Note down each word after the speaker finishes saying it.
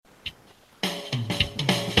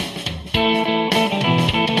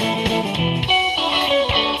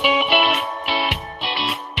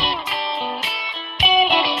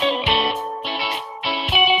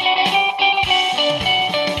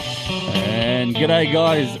G'day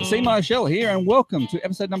guys, Seemyshell here and welcome to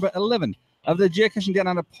episode number 11 of the Geocaching Down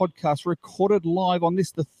Under podcast, recorded live on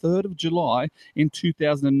this, the 3rd of July in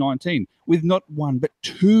 2019, with not one but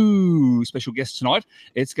two special guests tonight.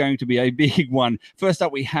 It's going to be a big one. First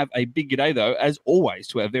up, we have a big g'day though, as always,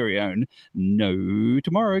 to our very own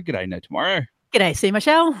NoTomorrow. G'day, NoTomorrow. G'day,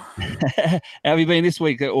 Seemyshell. How have you been this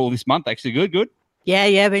week or this month? Actually, good?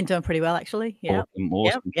 Yeah, been doing pretty well, actually. Yeah.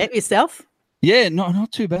 Awesome. Yep. Yourself? Yeah,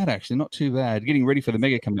 not too bad, actually. Not too bad. Getting ready for the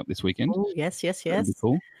mega coming up this weekend. Oh, yes. That'll be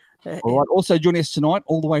cool. All right. Also joining us tonight,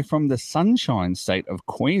 all the way from the Sunshine State of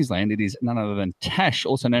Queensland, it is none other than Tash,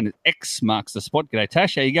 also known as XMarkstheSpot. G'day,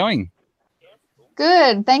 Tash. How you going?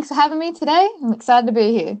 Good. Thanks for having me today. I'm excited to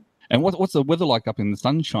be here. And what's the weather like up in the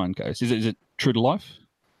Sunshine Coast? Is it true to life?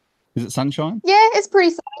 Is it sunshine? Yeah, it's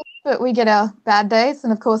pretty sunny, but we get our bad days,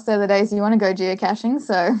 and of course, they're the days you want to go geocaching.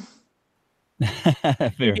 So.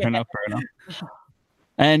 Fair enough.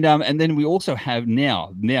 And then we also have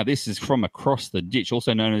now this is from across the ditch,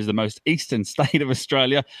 also known as the most eastern state of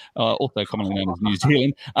Australia, also commonly known as New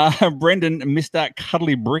Zealand, Brendan, Mr.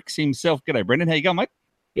 MrCuddlyBrick himself. G'day, Brendan. How you going, mate?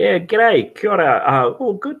 Yeah, g'day. Kia ora.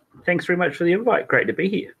 All good. Thanks very much for the invite. Great to be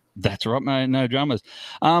here. That's right, mate. No dramas.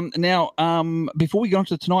 Now, before we go on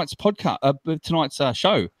to tonight's podcast, tonight's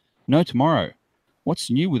show, NoTomorrow,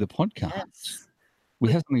 what's new with the podcast? Yes.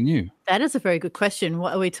 We have something new. That is a very good question.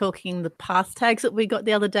 What are we talking, the path tags that we got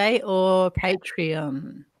the other day or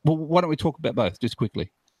Patreon? Well, why don't we talk about both just quickly?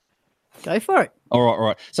 Go for it. All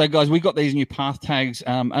right. So, guys, we got these new path tags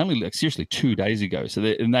only seriously 2 days ago. So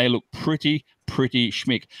they look pretty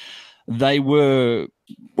schmick. They were,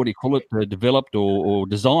 developed or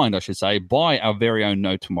designed, I should say, by our very own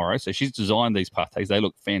NoTomorrow. So she's designed these path tags. They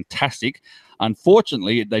look fantastic.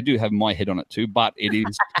 Unfortunately, they do have my head on it too, but it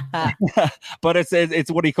is, but it's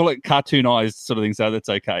cartoonized sort of thing. So that's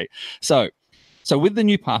okay. So with the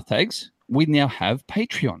new path tags, we now have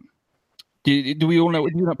Patreon. Do we all know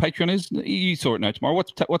what Patreon is? You saw it, NoTomorrow.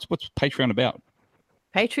 What's Patreon about?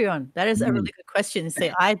 Patreon. That is a really good question.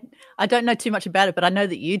 See, I don't know too much about it, but I know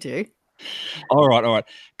that you do. All right,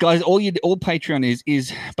 guys. All Patreon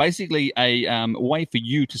is basically a way for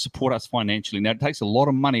you to support us financially. Now, it takes a lot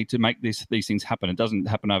of money to make these things happen. It doesn't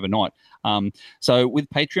happen overnight. So with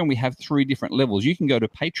Patreon, we have 3 different levels. You can go to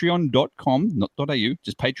patreon.com, not .au,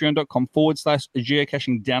 just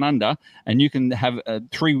patreon.com/geocaching down under, and you can have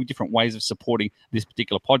 3 different ways of supporting this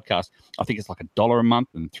particular podcast. I think it's like $1 a month,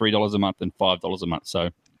 and $3 a month, and $5 a month.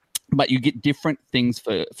 So, but you get different things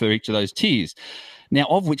for each of those tiers. Now,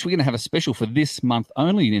 of which we're going to have a special for this month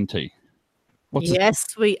only, NT.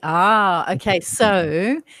 Yes, we are. Okay,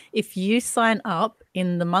 so if you sign up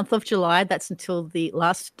in the month of July, that's until the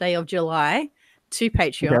last day of July, to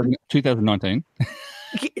Patreon. 2019.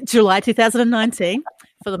 July 2019,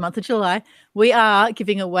 for the month of July, we are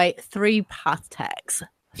giving away 3 path tags.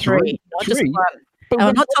 3, not just one. And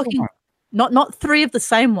we're not talking, not 3 of the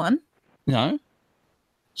same one. No.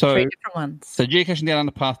 So 3 different ones. So Geocaching Down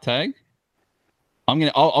Under path tag.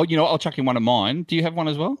 I'll chuck in one of mine. Do you have one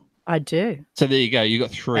as well? I do. So there you go. You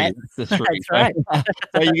got 3. That's 3. That's right.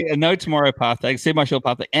 So you get a NoTomorrow path tag, Seemyshell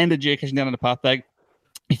path tag, and a Geocaching Down Under path tag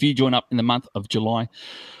if you join up in the month of July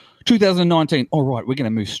 2019. All right, we're going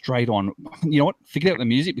to move straight on. You know what? Forget about the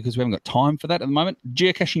music because we haven't got time for that at the moment.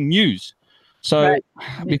 Geocaching news. So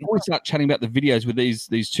before we start chatting about the videos with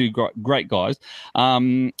these 2 great guys,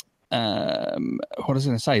 what was I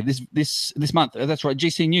going to say? This month, that's right,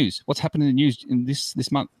 GC News. What's happened in the news in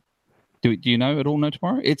this month? Do you know at all?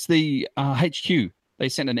 NoTomorrow? It's the HQ. They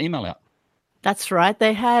sent an email out. That's right.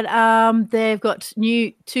 They had they've got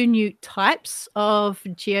 2 new types of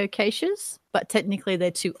geocaches, but technically they're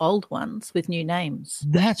 2 old ones with new names.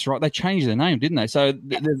 That's right. They changed their name, didn't they? So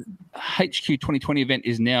the HQ 2020 event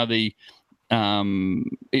is now it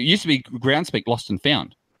used to be Groundspeak Lost and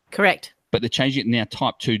Found. Correct. But they're changing it now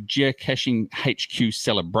type to Geocaching HQ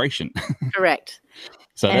Celebration. Correct.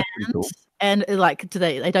 So that's pretty cool. And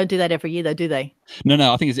they don't do that every year though, do they?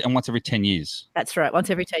 No, I think it's once every 10 years. That's right. Once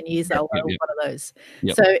every 10 years, they'll roll one of those.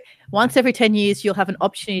 Yep. So once every 10 years, you'll have an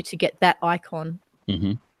opportunity to get that icon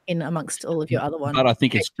in amongst all of your other ones. But I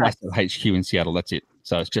think it's just at HQ in Seattle. That's it.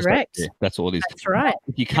 So it's just correct. That's all it is. That's right.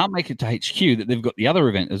 If you can't make it to HQ, that they've got the other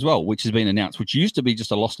event as well, which has been announced, which used to be just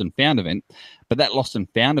a Lost and Found event, but that Lost and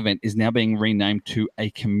Found event is now being renamed to a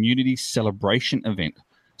community celebration event.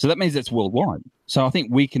 So that means it's worldwide. So I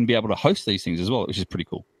think we can be able to host these things as well, which is pretty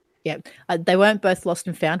cool. Yeah, they weren't both Lost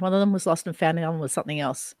and Found. One of them was Lost and Found, and the other one was something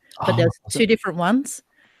else. But there's 2 different ones.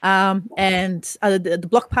 And the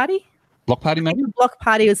Block Party. Block Party, maybe? The Block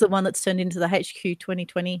Party is the one that's turned into the HQ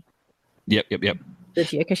 2020. Yep. The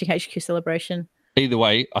Geocaching HQ celebration. Either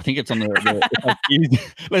way, I think it's on the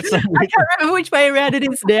let's say I can't remember which way around it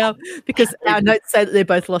is now because our notes say that they're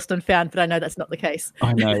both lost and found, but I know that's not the case.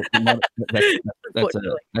 I know.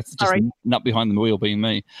 That's just nut behind the wheel being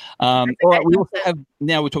me. All right, we also have,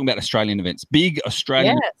 now we're talking about Australian events. Big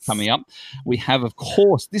Australian events coming up. We have, of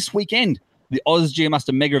course, this weekend, the Oz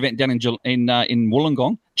Geomaster Mega event down in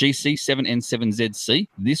Wollongong, GC7N7ZC.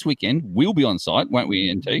 This weekend, we'll be on site, won't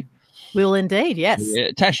we, NT? Will indeed, yes.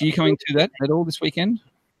 Yeah. Tash, are you coming to that at all this weekend?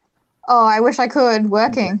 Oh, I wish I could.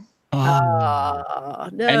 Working. Oh,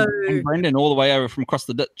 no. And Brendan, all the way over from across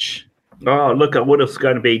the ditch. Oh, look, I was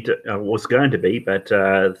going to be, but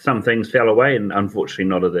some things fell away, and unfortunately,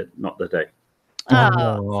 not the day. Sorry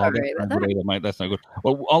about that. Either, mate. That's no good.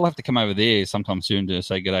 Well, I'll have to come over there sometime soon to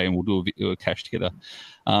say good day, and we'll do a cache together,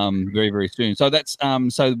 very, very soon. So that's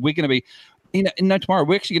so we're going to be in tomorrow.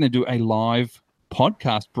 We're actually going to do a live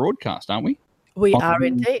podcast broadcast, aren't we? We are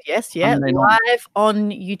indeed, yes, yeah. Live on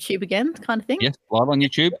YouTube again, kind of thing. Yes, live on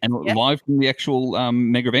YouTube and live from the actual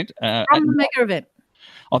mega event. From the mega event.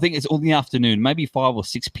 I think it's all in the afternoon, maybe 5 or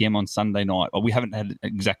 6 p.m. on Sunday night. Or we haven't had it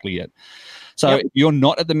exactly yet. So if you're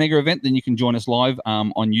not at the mega event, then you can join us live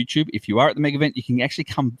on YouTube. If you are at the mega event, you can actually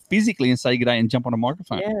come physically and say good day and jump on a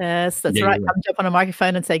microphone. Yes, that's right. Come jump on a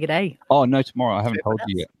microphone and say good day. Oh, no, tomorrow. I haven't told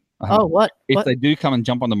you yet. What? If they do come and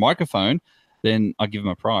jump on the microphone, then I give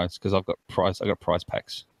them a prize because I got prize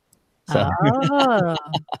packs. So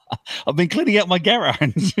I've been cleaning out my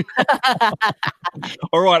garage.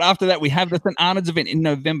 All right. After that, we have the St. Arnold's event in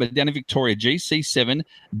November down in Victoria,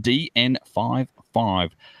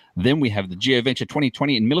 GC7DN55. Then we have the GeoVenture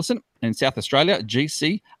 2020 in Millicent in South Australia,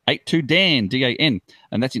 GC82DAN, DAN,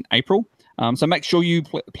 and that's in April. So make sure you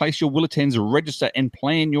place your will attends, register, and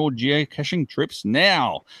plan your geocaching trips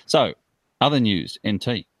now. So other news,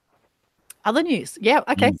 NT. Other news. Yeah.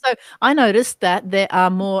 Okay. So I noticed that there are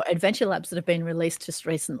more adventure labs that have been released just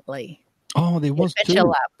recently. Oh, there was adventure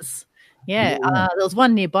labs. Yeah. There was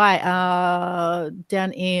one nearby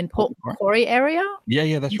down in Port Macquarie area.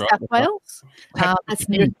 Yeah, that's right. South Wales. That's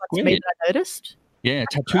nearest one to me that I noticed. Yeah.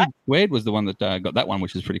 Tattooed Squared was the one that got that one,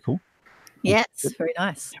 which is pretty cool. Yes, very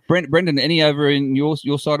nice. Brendan, any over in your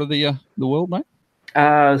side of the world, mate?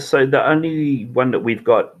 So the only one that we've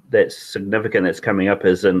got that's significant that's coming up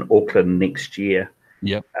is in Auckland next year.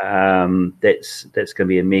 Yep. That's going to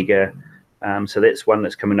be a mega. So that's one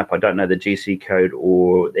that's coming up. I don't know the GC code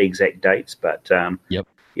or the exact dates, but you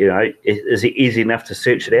know, is it easy enough to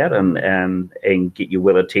search it out and get your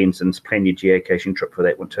will attends and plan your geocaching trip for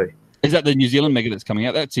that one too. Is that the New Zealand mega that's coming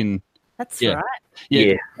out? That's in. That's right.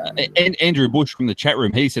 Yeah. And Andrew Bush from the chat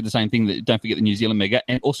room, he said the same thing, that don't forget the New Zealand mega.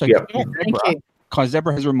 And also Kai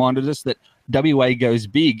Zabra has reminded us that WA Goes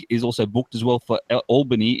Big is also booked as well for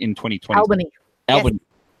Albany in 2020. Albany. I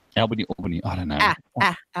don't know.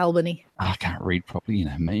 Albany. I can't read properly, you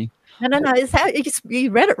know me. No. It's how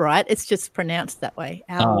you read it right. It's just pronounced that way.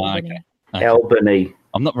 Albany. Okay. Albany.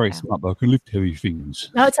 I'm not very smart, but I can lift heavy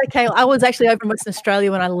things. No, it's okay. I was actually over in Western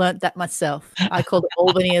Australia when I learnt that myself. I called it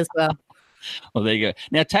Albany as well. Well, there you go.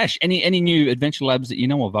 Now, Tash, any new adventure labs that you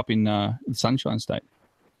know of up in the Sunshine State?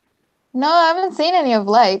 No, I haven't seen any of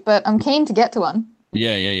late, but I'm keen to get to one.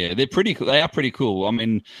 Yeah. They're pretty cool. They are pretty cool. I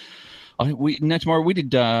mean, tomorrow we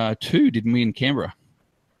did 2, didn't we, in Canberra?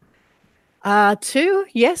 2,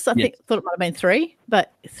 yes. I thought it might have been 3,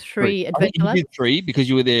 but 3 adventure labs. You did 3 because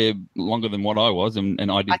you were there longer than what I was,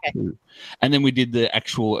 and I did 2. And then we did the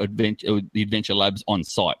actual adventure labs on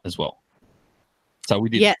site as well. So we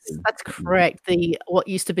did. Yes, that's correct. What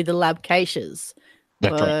used to be the lab caches.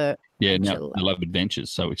 That's right. Yeah, now the Lab Adventures,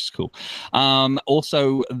 so which is cool.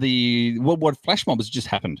 Also, the Worldwide Flash Mob has just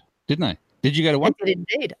happened, didn't they? Did you go to one? I did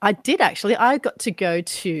indeed. I did actually. I got to go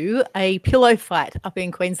to a pillow fight up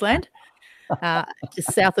in Queensland,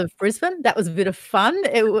 just south of Brisbane. That was a bit of fun.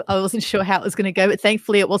 I wasn't sure how it was going to go, but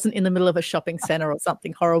thankfully it wasn't in the middle of a shopping centre or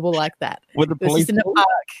something horrible like that. Were the police in a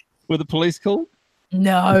park? Were the police called?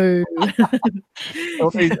 No.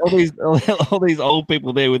 all these old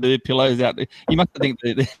people there with their pillows out there. You must think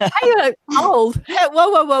that old.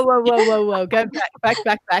 Whoa. Go back.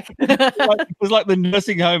 It was like the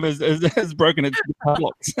nursing home has broken its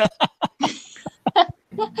padlocks.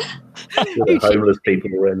 Homeless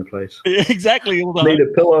people around the place. Yeah, exactly. Need a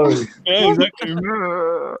pillow. Yeah, exactly.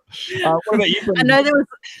 What about you, Brendan? I know there was.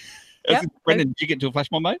 Brendan, did you get to a flash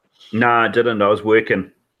mob, mate? No, I didn't. I was working.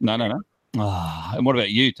 No. And what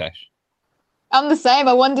about you, Tash? I'm the same.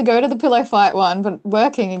 I wanted to go to the pillow fight one, but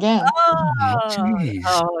working again.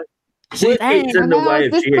 Oh, it's in the way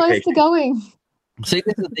of this close to geocaching. going. See,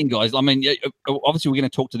 this is the thing, guys. I mean, obviously, we're going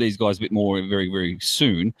to talk to these guys a bit more very, very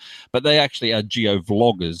soon, but they actually are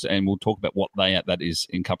geo-vloggers, and we'll talk about what that is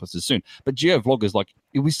encompasses soon. But geo-vloggers, like,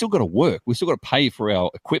 we still got to work. We still got to pay for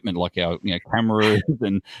our equipment, like our cameras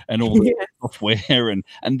and all the software,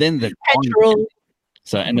 and then the petrol.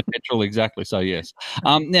 So, and the petrol, exactly. So, yes.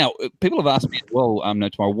 Now, people have asked me as well,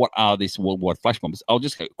 NoTomorrow, what are these worldwide flash mobs? I'll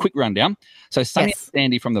just go a quick rundown. So, Sunny and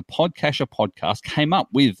Sandy from the Podcasher podcast came up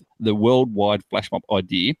with the worldwide flash mob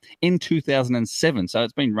idea in 2007. So,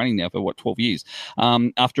 it's been running now for, 12 years,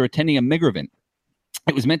 after attending a mega event.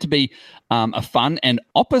 It was meant to be a fun and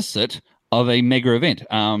opposite of a mega event.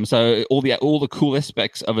 So, all the cool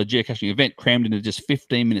aspects of a geocaching event crammed into just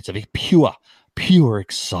 15 minutes of pure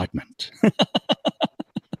excitement.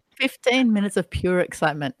 15 minutes of pure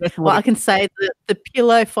excitement. Well, I can say that the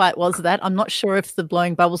pillow fight was that. I'm not sure if the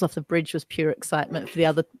blowing bubbles off the bridge was pure excitement for the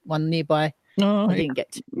other one nearby. No, I didn't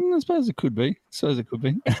get to. I suppose it could be. So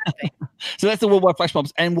that's the worldwide flash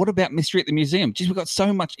mobs. And what about Mystery at the Museum? Geez, we've got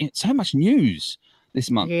so much news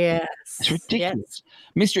this month. Yes. It's ridiculous. Yes.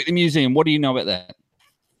 Mystery at the Museum, what do you know about that?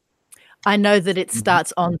 I know that it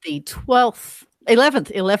starts on the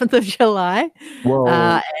 11th of July.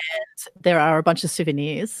 And there are a bunch of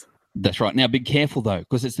souvenirs. That's right. Now, be careful, though,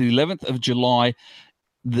 because it's the 11th of July,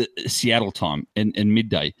 the Seattle time in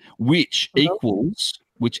midday, which equals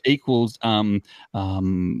on the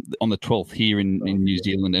 12th here in New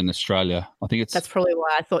Zealand and Australia. I think that's probably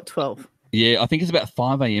why I thought 12. Yeah, I think it's about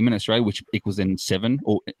 5 a.m. in Australia, which equals then 7,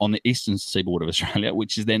 or on the eastern seaboard of Australia,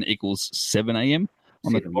 which is then equals 7 a.m.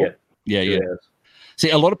 on the 12th. Yeah.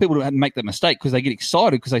 See, a lot of people make that mistake because they get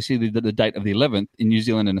excited because they see the date of the 11th in New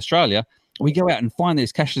Zealand and Australia. We go out and find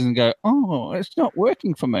these caches and go, oh, it's not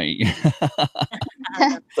working for me.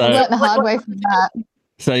 So, learn the hard way from that.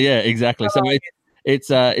 So, yeah, exactly. So it's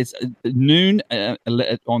noon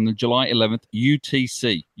on the July 11th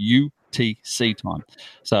UTC time.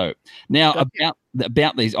 So now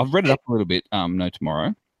about these, I've read it up a little bit,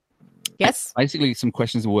 NoTomorrow. Yes. Basically, some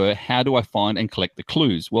questions were, how do I find and collect the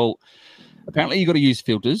clues? Well, apparently you've got to use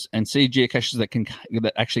filters and see geocaches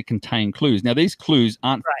that actually contain clues. Now, these clues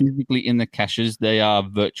aren't physically in the caches; they are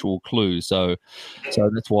virtual clues. So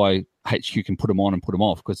that's why HQ can put them on and put them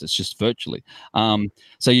off, because it's just virtually.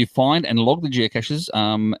 So you find and log the geocaches,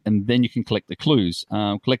 and then you can collect the clues.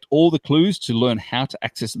 Collect all the clues to learn how to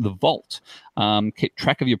access the vault. Keep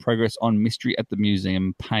track of your progress on Mystery at the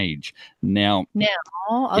Museum page. Now,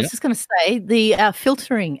 I was just going to say the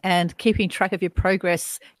filtering and keeping track of your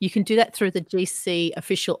progress, you can do that through the GC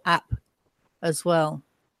official app as well.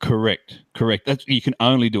 Correct. You can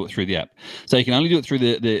only do it through the app. So you can only do it through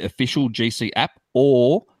the official GC app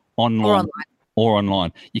or online.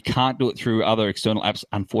 You can't do it through other external apps,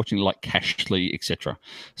 unfortunately, like Cachely, etc.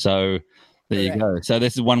 So there you go. So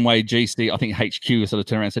this is one way GC, I think HQ sort of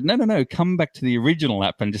turned around and said, no, come back to the original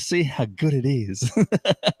app and just see how good it is.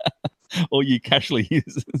 Or you Cachely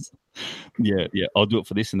users. Yeah, I'll do it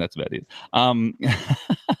for this, and that's about it.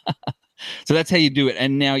 So that's how you do it.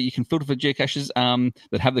 And now you can filter for geocaches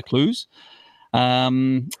that have the clues.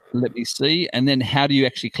 Let me see. And then how do you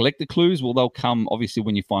actually collect the clues? Well, they'll come obviously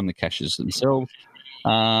when you find the caches themselves.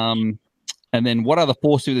 And then what are the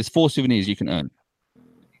there's 4 souvenirs you can earn.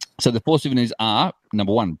 So the 4 souvenirs are,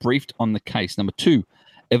 number 1, briefed on the case. Number 2,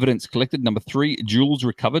 evidence collected. Number 3, jewels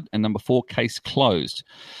recovered. And number 4, case closed.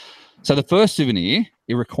 So the first souvenir,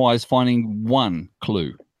 it requires finding 1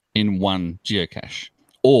 clue in 1 geocache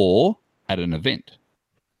or at an event.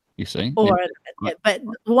 You see? But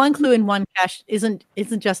 1 clue in 1 cache isn't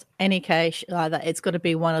just any cache either. It's got to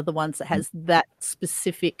be one of the ones that has that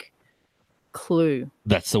specific clue.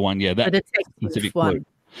 That's the one, yeah. That specific clue.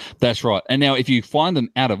 That's right. And now if you find them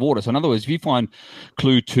out of order, so in other words, if you find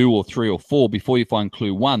clue 2 or 3 or 4 before you find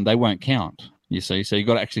clue 1, they won't count, you see. So you've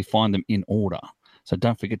got to actually find them in order. So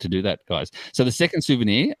don't forget to do that, guys. So the second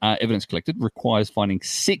souvenir, evidence collected, requires finding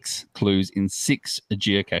 6 clues in 6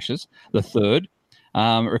 geocaches. The third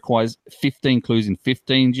requires 15 clues in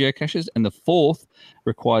 15 geocaches. And the fourth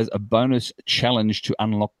requires a bonus challenge to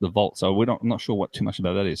unlock the vault. So I'm not sure what too much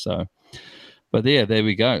about that is. So, but there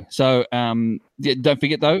we go. So don't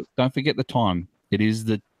forget the time. It is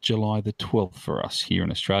the July the 12th for us here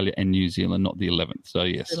in Australia and New Zealand, not the 11th. So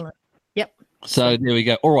yes. Yep. So there we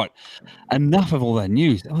go. All right. Enough of all that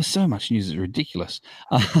news. There was so much news. It's ridiculous.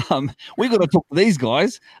 We've got to talk to these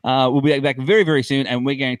guys. We'll be back very, very soon, and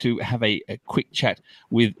we're going to have a quick chat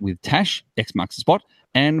with Tash, XMarkstheSpot,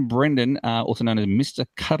 and Brendan, also known as Mr.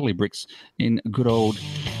 Cuddlybricks in good old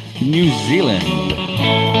New Zealand.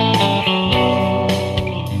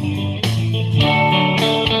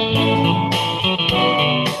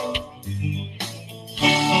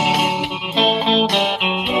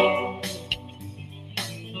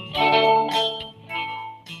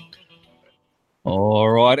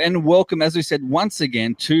 And welcome, as we said, once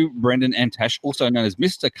again to Brendan and Tash, also known as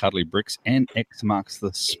Mr. Cuddlybricks and X Marks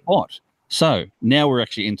the Spot. So now we're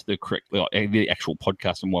actually into the actual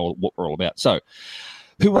podcast and what we're all about. So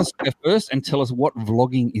who wants to go first and tell us what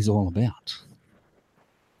vlogging is all about?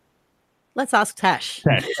 Let's ask Tash.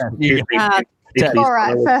 Tash. All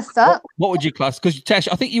right, first up. What would you class? Because Tash,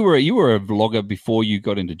 I think you were a vlogger before you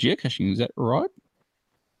got into geocaching. Is that right?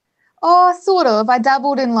 Oh, sort of. I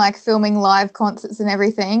dabbled in like filming live concerts and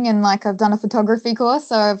everything, and like I've done a photography course,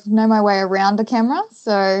 so I've known my way around a camera.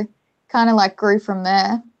 So kind of like grew from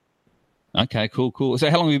there. Okay, cool. So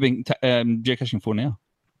how long have you been geocaching for now?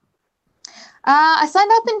 I signed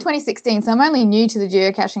up in 2016, so I'm only new to the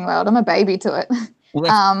geocaching world. I'm a baby to it.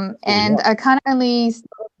 Well, and I kind of only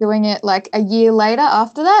started doing it like a year later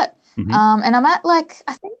after that. Mm-hmm. And I'm at I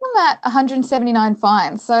think I'm at 179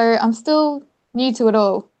 finds, so I'm still new to it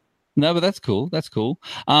all. No, but that's cool.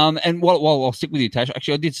 And while I'll stick with you, Tash,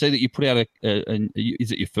 actually, I did see that you put out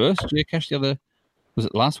is it your first geocache was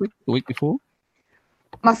it last week, the week before?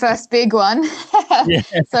 My first big one. Yeah.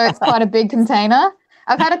 So it's quite a big container.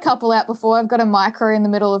 I've had a couple out before. I've got a micro in the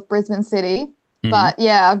middle of Brisbane City. Mm-hmm. But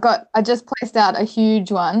yeah, I just placed out a huge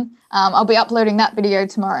one. I'll be uploading that video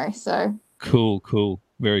tomorrow. So cool.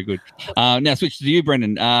 Very good. Now switch to you,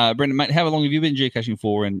 Brendan. Brendan, mate, how long have you been geocaching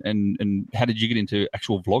for, and how did you get into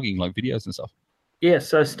actual vlogging, like videos and stuff? Yeah,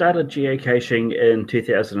 so I started geocaching in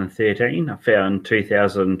 2013. I found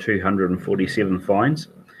 2,247 finds.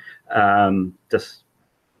 Just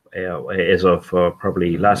as of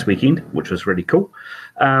probably last weekend, which was really cool.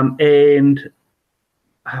 And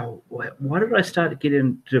why did I start to get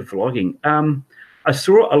into vlogging? I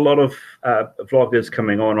saw a lot of vloggers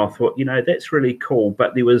coming on. I thought, that's really cool,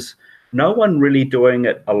 but there was no one really doing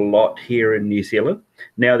it a lot here in New Zealand.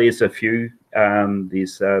 Now there's a few.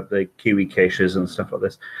 There's the Kiwi caches and stuff like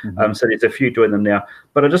this. Mm-hmm. So there's a few doing them now.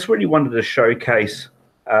 But I just really wanted to showcase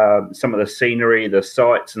some of the scenery, the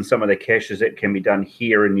sites, and some of the caches that can be done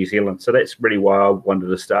here in New Zealand. So that's really why I wanted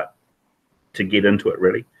to start to get into it,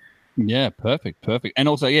 really. Yeah, perfect. And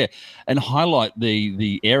also, and highlight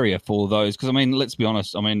the area for those, because, let's be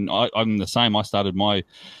honest, I'm the same. I started my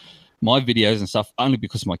videos and stuff only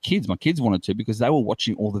because my kids wanted to, because they were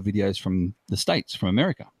watching all the videos from the States, from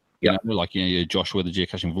America. Yeah, like Joshua, the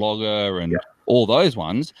geocaching vlogger, and all those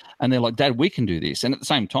ones, and they're like, Dad, we can do this. And at the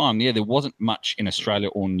same time, there wasn't much in Australia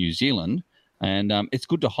or New Zealand, and it's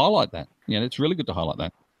good to highlight that. It's really good to highlight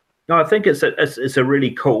that. No, I think it's a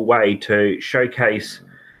really cool way to showcase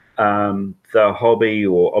the hobby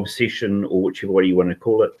or obsession, or whichever way you want to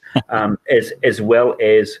call it, as well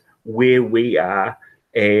as where we are,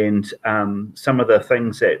 and some of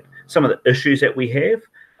the issues that we have,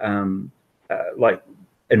 like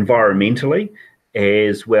environmentally,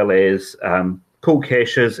 as well as cool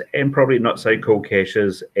caches and probably not so cool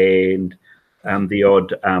caches, and the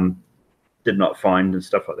odd did not find and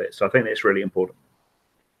stuff like that. So I think that's really important.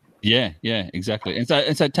 Yeah, exactly. And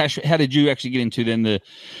so Tash, how did you actually get into then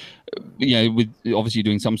with obviously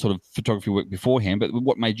doing some sort of photography work beforehand, but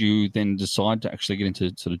what made you then decide to actually get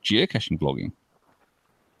into sort of geocaching vlogging?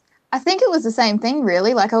 I think it was the same thing,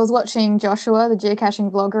 really. Like, I was watching Joshua, the geocaching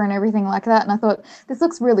vlogger, and everything like that, and I thought, this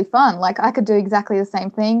looks really fun. Like, I could do exactly the same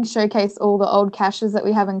thing, showcase all the old caches that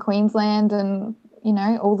we have in Queensland, and,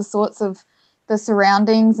 all the sorts of the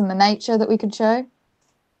surroundings and the nature that we could show.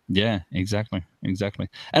 Yeah, exactly.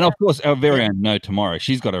 And of course, our very own NoTomorrow,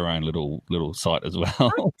 she's got her own little site as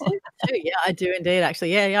well. Yeah, I do indeed,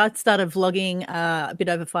 actually. Yeah, I started vlogging a bit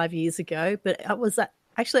over 5 years ago, but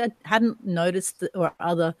I hadn't noticed or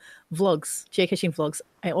other vlogs, geocaching vlogs,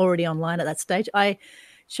 already online at that stage. I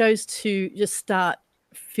chose to just start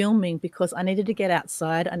filming because I needed to get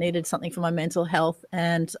outside. I needed something for my mental health,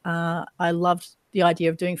 and I loved the idea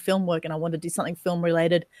of doing film work, and I wanted to do something film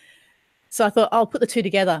related. So I thought I'll put the two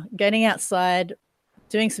together, getting outside,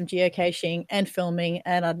 doing some geocaching and filming,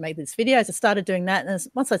 and I'd make these videos. I started doing that, and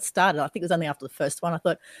once I started, I think it was only after the first one, I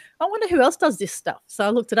thought, I wonder who else does this stuff. So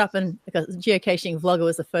I looked it up, and because geocaching vlogger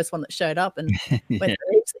was the first one that showed up, and went through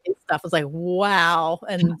heaps of his stuff. I was like, wow.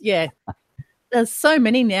 And there's so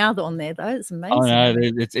many now on there, though. It's amazing. Oh, no,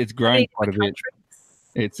 it's grown quite a bit.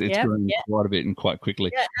 It's grown quite a bit and quite quickly.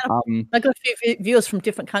 Yeah, I got a few viewers from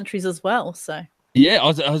different countries as well, so. Yeah, I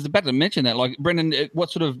was about to mention that. Like, Brendan,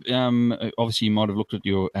 what sort of obviously you might have looked at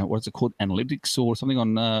your what's it called, analytics or something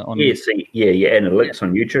on analytics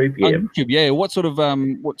on YouTube. Yeah, on YouTube. Yeah, what sort of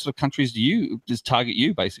countries does target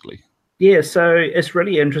you basically? Yeah, so it's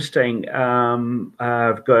really interesting.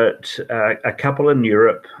 I've got a couple in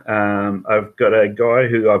Europe. I've got a guy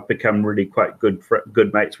who I've become really quite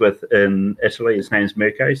good mates with in Italy. His name's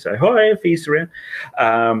Mirko. So hi, if he's around.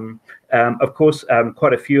 Of course,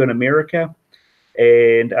 quite a few in America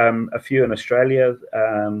and a few in Australia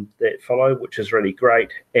that follow, which is really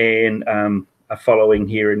great, and a following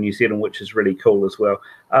here in New Zealand, which is really cool as well.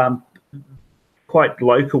 Quite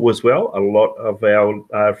local as well. A lot of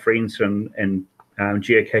our friends and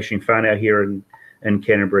geocaching whānau here in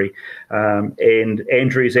Canterbury. And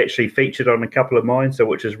Andrew's actually featured on a couple of mine, so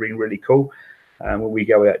which has been really cool when we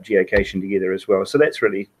go out geocaching together as well. So that's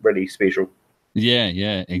really, really special. Yeah,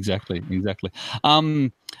 exactly.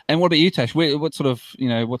 And what about you, Tash? What sort of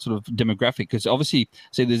demographic? Because obviously,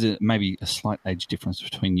 see, there's maybe a slight age difference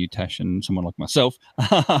between you, Tash, and someone like myself.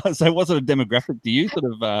 So, what sort of demographic do you sort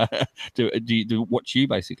of do watch you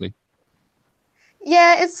basically?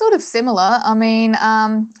 Yeah, it's sort of similar. I mean,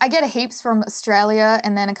 I get heaps from Australia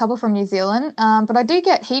and then a couple from New Zealand, but I do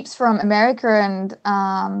get heaps from America and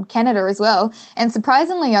Canada as well. And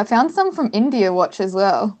surprisingly, I found some from India watch as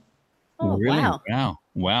well. Oh, really?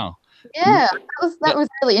 Wow. Yeah, that was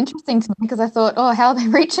really interesting to me because I thought, oh, how are they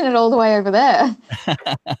reaching it all the way over there?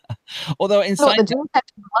 Although in saying the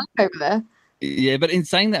over there. Yeah, but in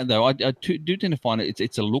saying that though, I do tend to find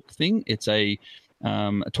it's a look thing. It's a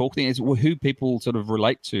talk thing. It's who people sort of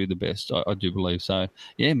relate to the best. I do believe so.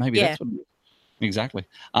 Yeah, maybe that's what exactly.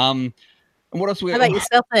 And what else? How about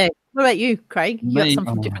yourself there? What about you, Craig? You got some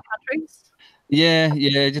from different countries? Yeah,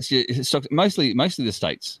 just mostly the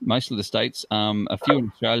states. A few in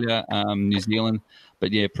Australia, New Zealand,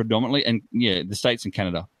 but yeah, predominantly, and yeah, the States and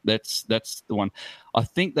Canada. That's the one. I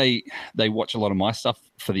think they watch a lot of my stuff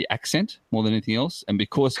for the accent more than anything else, and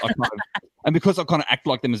because I kind of act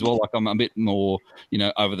like them as well, like I'm a bit more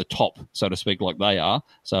over the top, so to speak, like they are,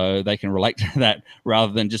 so they can relate to that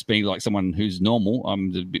rather than just being like someone who's normal.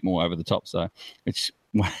 I'm a bit more over the top, so it's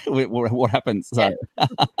what happens. So.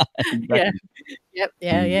 Yeah.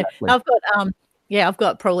 Exactly. I've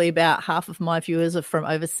got probably about half of my viewers are from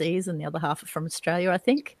overseas and the other half are from Australia, I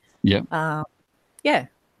think. Yeah.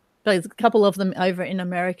 There's a couple of them over in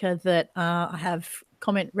America that I have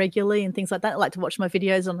comment regularly and things like that. I like to watch my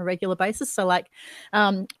videos on a regular basis. So like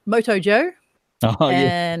Moto Joe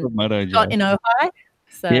and Moto Joe. Scott in Ohio.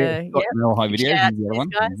 So in Ohio videos. The other one.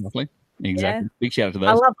 Exactly. Big shout out to those.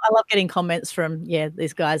 I love getting comments from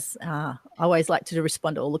these guys. I always like to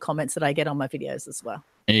respond to all the comments that I get on my videos as well.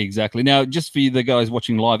 Exactly. Now, just for you, the guys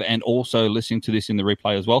watching live and also listening to this in the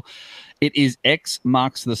replay as well, it is X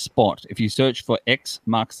Marks the Spot. If you search for X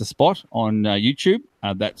Marks the Spot on YouTube,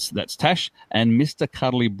 that's Tash and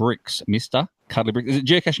MrCuddlyBrick. Mr. Cuddlybrick. Is it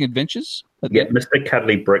Geocaching Adventures? Yeah, Mr.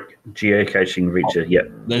 Cuddlybrick Geocaching Adventures. Yeah.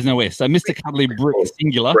 There's no S. So Mr. Cuddlybrick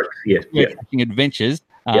singular. Geocaching Adventures.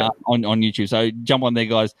 On YouTube. So jump on there,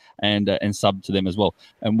 guys, and sub to them as well.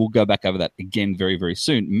 And we'll go back over that again very, very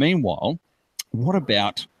soon. Meanwhile, what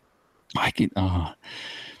about you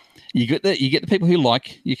get the people who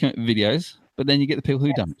like your videos, but then you get the people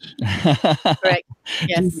who don't. Correct.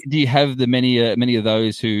 Yes. Do you have the many of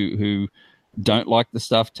those who don't like the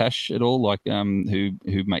stuff, Tash, at all? Like who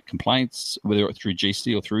make complaints, whether it's through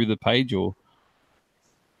GC or through the page or?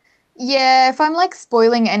 Yeah, if I'm like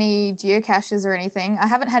spoiling any geocaches or anything, I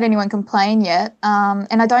haven't had anyone complain yet.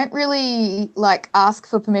 And I don't really like ask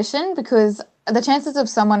for permission because the chances of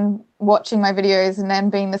someone watching my videos and then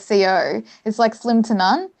being the CO is like slim to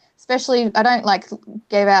none. Especially, I don't like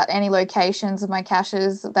give out any locations of my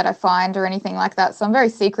caches that I find or anything like that. So I'm very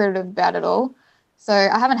secretive about it all. So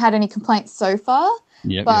I haven't had any complaints so far.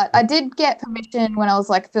 I did get permission when I was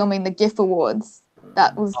like filming the GIF Awards.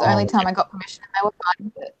 That was the only time I got permission, and they were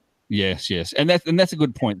fine with it. Yes, and that's a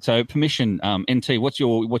good point. So permission, NT, what's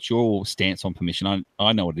your stance on permission?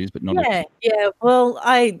 I know what it is, but not. Yeah. Well,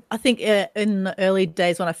 I think in the early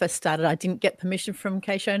days when I first started, I didn't get permission from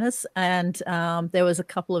cache owners, and there was a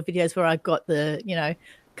couple of videos where I got the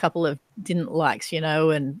couple of didn't likes,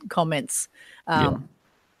 and comments,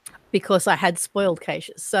 because I had spoiled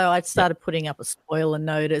caches. So I started putting up a spoiler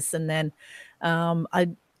notice, and then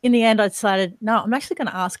in the end, I decided, no, I'm actually going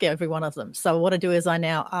to ask every one of them. So what I do is I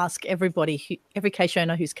now ask everybody, every cache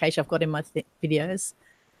owner whose cache I've got in my videos.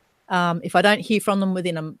 If I don't hear from them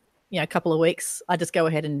within a couple of weeks, I just go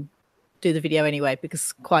ahead and do the video anyway,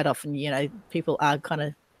 because quite often, people are kind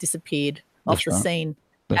of disappeared off the scene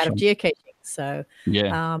out of geocaching. So,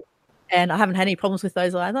 and I haven't had any problems with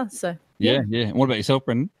those either. So, yeah. And what about yourself,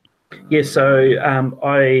 Brendan? Yeah, so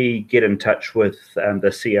I get in touch with the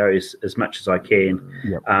COs as much as I can.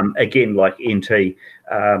 Again, like NT,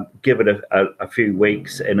 give it a few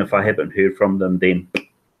weeks, and if I haven't heard from them, then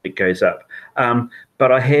it goes up.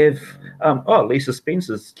 But I have, Lisa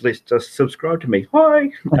Spencer's just subscribed to me. Hi.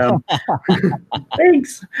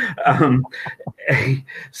 Thanks. I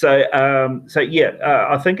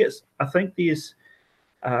think there's,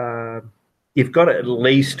 you've got to at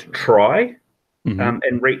least try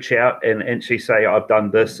and reach out and actually say, I've done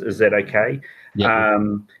this. Is that okay? Yep.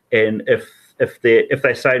 And if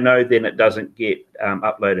they say no, then it doesn't get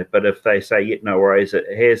uploaded. But if they say, yeah, no worries, it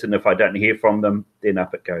has. And if I don't hear from them, then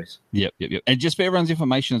up it goes. Yep. And just for everyone's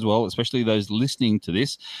information as well, especially those listening to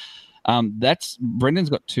this, that's Brendan's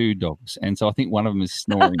got 2 dogs, and so I think one of them is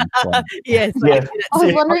snoring. Yes. I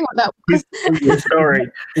was wondering what that was. He's snoring.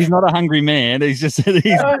 He's not a hungry man. He's just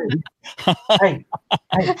hey.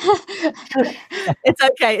 It's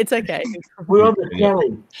okay. We're on the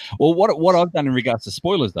telly. Well, what I've done in regards to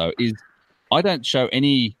spoilers though is I don't show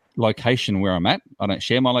any location where I'm at. I don't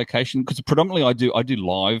share my location because predominantly I do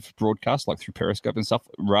live broadcasts like through Periscope and stuff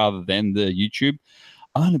rather than the YouTube.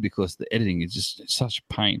 Only because the editing is just such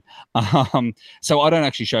a pain. So I don't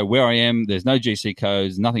actually show where I am. There's no GC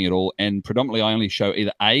codes, nothing at all. And predominantly I only show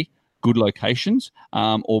either A, good locations,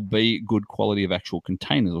 or B, good quality of actual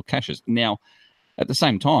containers or caches. Now, at the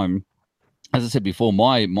same time, as I said before,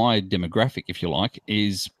 my demographic, if you like,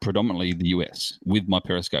 is predominantly the US with my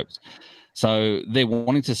Periscopes. So they're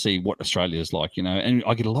wanting to see what Australia is like, and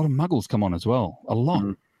I get a lot of muggles come on as well, a lot.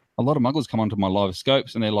 A lot of muggles come onto my live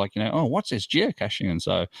scopes and they're like, oh, what's this geocaching? And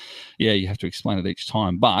so, yeah, you have to explain it each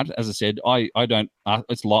time. But as I said, I don't.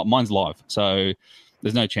 Mine's live, so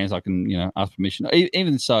there's no chance I can, ask permission.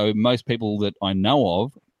 Even so, most people that I know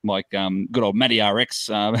of, like good old Matty RX,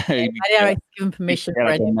 Matty RX given permission.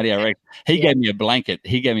 Matty RX, he gave me a blanket.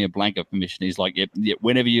 He gave me a blanket permission. He's like, yep,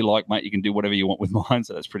 whenever you like, mate, you can do whatever you want with mine.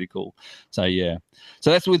 So that's pretty cool. So yeah,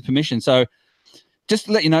 so that's with permission. So. Just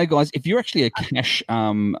to let you know, guys, if you're actually a cache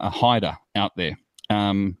hider out there,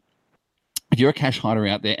 if you're a cache hider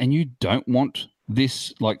out there and you don't want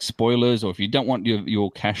this like spoilers, or if you don't want your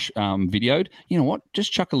cache videoed, you know what?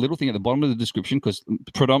 Just chuck a little thing at the bottom of the description because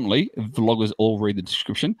predominantly vloggers all read the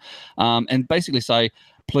description and basically say,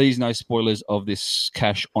 please no spoilers of this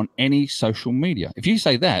cache on any social media. If you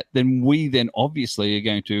say that, then we then obviously are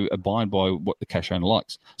going to abide by what the cache owner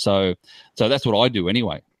likes. So that's what I do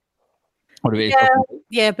anyway.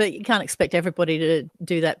 Yeah, but you can't expect everybody to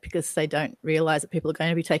do that because they don't realize that people are going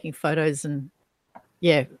to be taking photos and,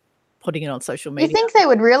 putting it on social media. You think they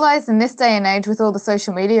would realize in this day and age with all the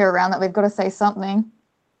social media around that they've got to say something?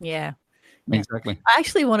 Yeah. Exactly. I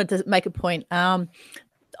actually wanted to make a point. I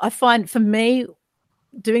find for me,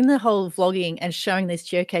 doing the whole vlogging and showing these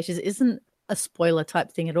geocaches isn't a spoiler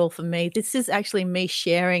type thing at all for me. This is actually me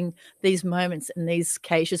sharing these moments and these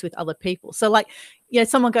caches with other people. So like,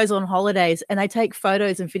 someone goes on holidays and they take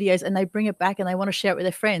photos and videos and they bring it back and they want to share it with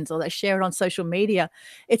their friends or they share it on social media.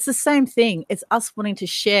 It's the same thing. It's us wanting to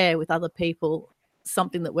share with other people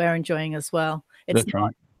something that we're enjoying as well. That's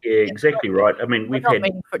right. Yeah, exactly right. I mean, we've had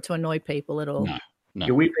meaning for it to annoy people at all. No.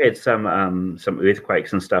 Yeah, we've had some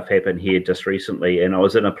earthquakes and stuff happen here just recently, and I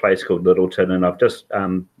was in a place called Littleton, and I've just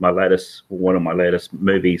one of my latest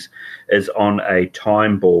movies is on a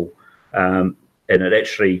time ball, and it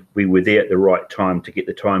actually we were there at the right time to get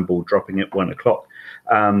the time ball dropping at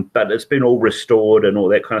 1:00, but it's been all restored and all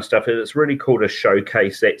that kind of stuff, and it's really cool to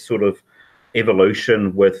showcase that sort of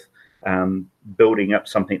evolution with building up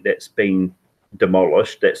something that's been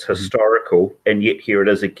demolished, that's historical, and yet here it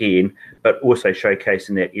is again, but also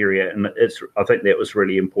showcasing that area. And I think that was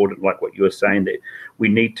really important, like what you were saying, that we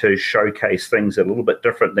need to showcase things a little bit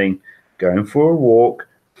different than going for a walk,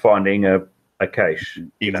 finding a cache.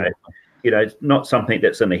 Exactly. It's not something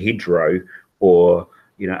that's in a hedgerow or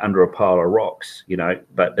under a pile of rocks,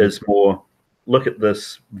 but is more look at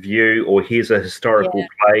this view, or here's a historical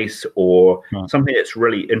place, or something that's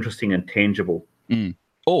really interesting and tangible.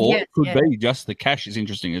 Or it could be just the cache is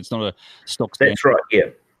interesting. It's not a stock standard. That's right, yeah.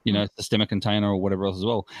 It's the stemmer container or whatever else as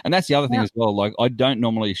well. And that's the other thing as well. Like I don't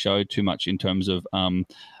normally show too much in terms of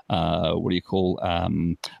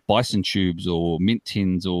bison tubes or mint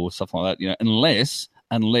tins or stuff like that,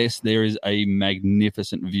 unless there is a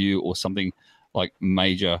magnificent view or something like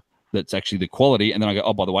major that's actually the quality. And then I go,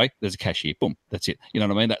 oh, by the way, there's a cache here. Boom. That's it. You know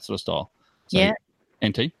what I mean? That sort of style. So,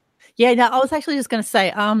 NT? Yeah, no, I was actually just going to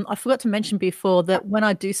say, I forgot to mention before that when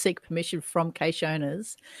I do seek permission from cache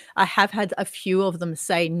owners, I have had a few of them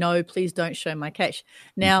say, no, please don't show my cache.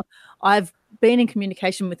 Now, I've been in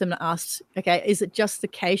communication with them and asked, okay, is it just the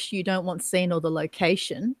cache you don't want seen or the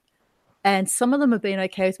location? And some of them have been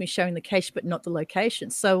okay with me showing the cache, but not the location.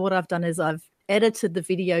 So what I've done is I've edited the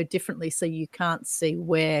video differently so you can't see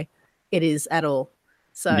where it is at all.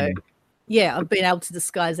 So, I've been able to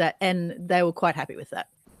disguise that, and they were quite happy with that.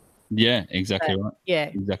 Yeah, exactly right. Yeah,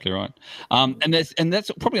 exactly right. And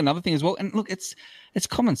that's probably another thing as well. And look, it's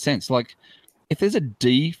common sense. Like, if there's a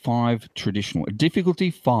D5 traditional, a difficulty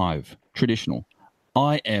 5 traditional,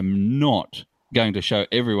 I am not going to show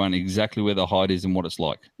everyone exactly where the hide is and what it's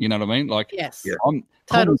like. You know what I mean? Like, yes, I'm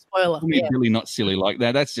total spoiler. really not silly like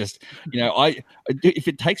that. That's just, if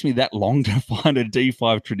it takes me that long to find a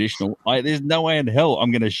D5 traditional, there's no way in hell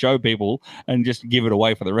I'm going to show people and just give it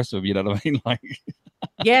away for the rest of them. You know what I mean? Like,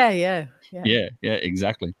 yeah,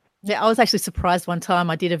 exactly. Yeah, I was actually surprised one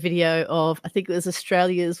time. I did a video of, I think it was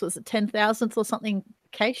Australia's, was it 10,000th or something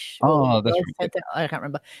cache? Oh, that's right. I can't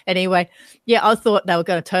remember. Anyway, yeah, I thought they were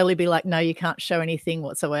going to totally be like, no, you can't show anything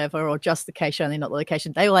whatsoever, or just the cache only, not the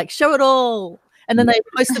location. They were like, show it all. And then they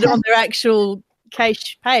posted it on their actual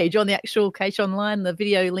cache page, on the actual cache online. The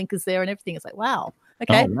video link is there and everything. It's like, wow.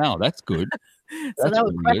 Okay. Oh, wow, that's good. So they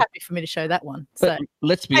were quite happy for me to show that one. But so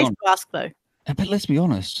let's be honest. Ask, though. But let's be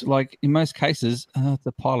honest, like in most cases, it's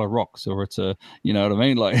a pile of rocks, or it's a, you know what I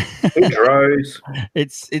mean? Like,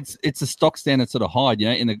 it's a stock standard sort of hide,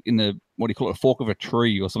 in the what do you call it, a fork of a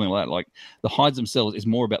tree or something like that. Like, the hides themselves is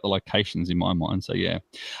more about the locations in my mind. So yeah,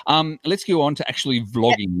 let's go on to actually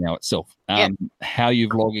vlogging now itself. How you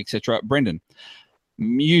vlog, etc. Brendan,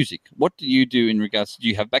 music. What do you do in regards? Do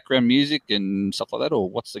you have background music and stuff like that, or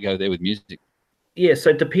what's the go there with music? Yeah,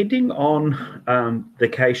 so depending on the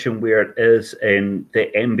location where it is and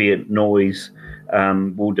the ambient noise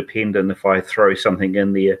will depend on if I throw something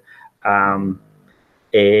in there. And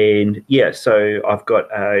yeah, so I've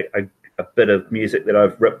got a bit of music that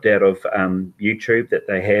I've ripped out of YouTube that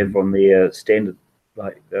they have on their standard,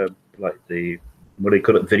 like the what do you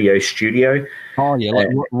call it, video studio. Oh yeah, like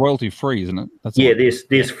royalty free, isn't it?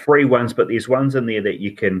 There's free ones, but there's ones in there that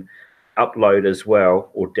you can upload as well,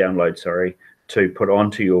 or download, sorry, to put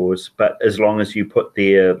onto yours, but as long as you put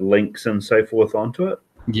their links and so forth onto it.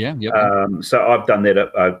 Yeah. So I've done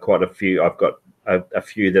that quite a few. I've got a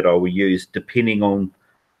few that I will use depending on,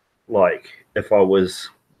 like, if I was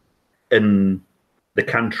in the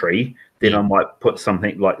country, then I might put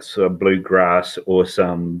something like some bluegrass or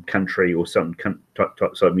some country or some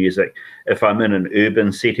types of music. If I'm in an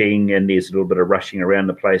urban setting and there's a little bit of rushing around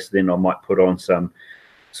the place, then I might put on some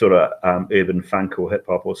sort of urban funk or hip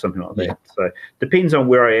hop or something like that. So depends on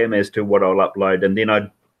where I am as to what I'll upload, and then I'd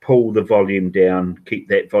pull the volume down, keep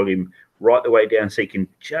that volume right the way down so you can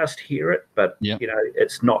just hear it, but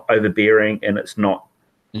it's not overbearing and it's not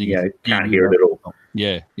can't hear it at all.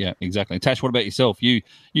 Yeah, exactly. Tash, what about yourself? You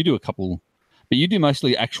do a couple, but you do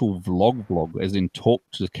mostly actual vlog, as in talk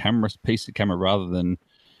to the camera, piece of camera, rather than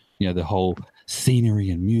the whole scenery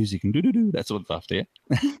and music and that sort of stuff. Yeah.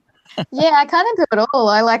 Yeah, I kind of do it all.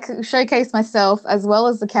 I like showcase myself as well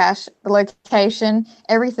as the cache, the location,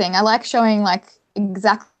 everything. I like showing like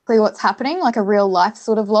exactly what's happening, like a real life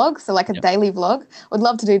sort of vlog. So like a daily vlog. Would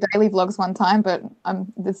love to do daily vlogs one time, but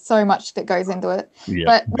there's so much that goes into it. Yeah.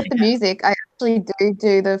 But with the music, I actually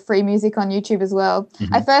do the free music on YouTube as well.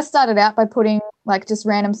 Mm-hmm. I first started out by putting like just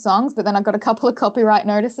random songs, but then I got a couple of copyright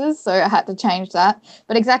notices, so I had to change that.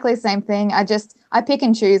 But exactly the same thing. I pick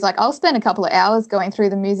and choose. Like, I'll spend a couple of hours going through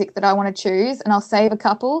the music that I want to choose, and I'll save a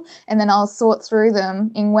couple, and then I'll sort through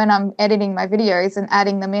them when I'm editing my videos and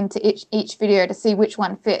adding them into each video to see which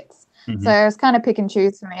one fits. Mm-hmm. So it's kind of pick and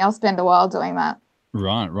choose for me. I'll spend a while doing that.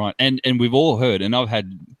 Right. And we've all heard, and I've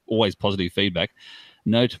had always positive feedback,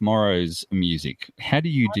 NoTomorrow's music. How do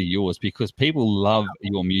you do yours? Because people love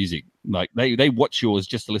your music. Like, they watch yours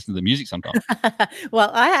just to listen to the music sometimes. Well,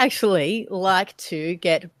 I actually like to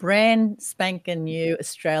get brand spanking new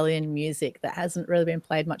Australian music that hasn't really been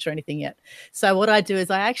played much or anything yet. So what I do is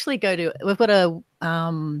I actually we've got a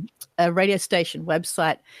radio station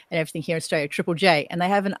website and everything here in Australia, Triple J, and they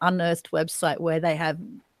have an unearthed website where they have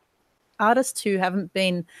artists who haven't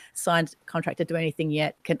been signed contract to do anything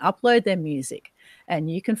yet can upload their music,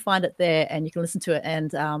 and you can find it there and you can listen to it.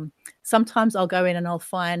 And sometimes I'll go in and I'll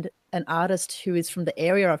find an artist who is from the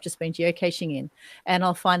area I've just been geocaching in, and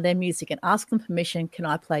I'll find their music and ask them permission. Can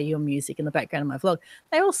I play your music in the background of my vlog?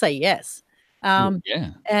 They all say yes. And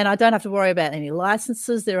I don't have to worry about any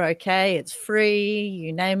licenses. They're okay. It's free.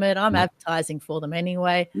 You name it. I'm advertising for them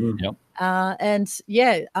anyway. Yep.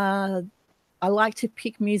 I like to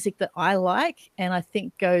pick music that I like and I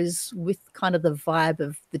think goes with kind of the vibe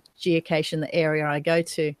of the geocache and the area I go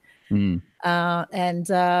to. I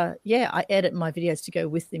edit my videos to go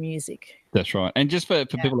with the music. That's right. And just for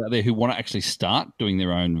people out there who want to actually start doing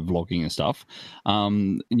their own vlogging and stuff,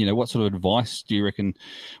 what sort of advice do you reckon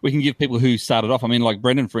we can give people who started off? I mean, like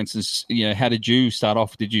Brendan, for instance, how did you start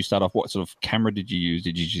off? Did you start off? What sort of camera did you use?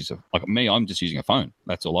 Did you use like me? I'm just using a phone.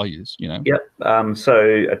 That's all I use, Yep.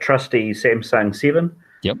 So a trusty Samsung 7.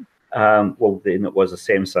 Yep. Well, then it was a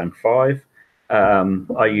Samsung 5.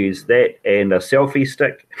 I used that and a selfie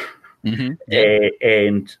stick.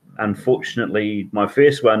 And unfortunately, my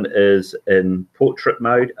first one is in portrait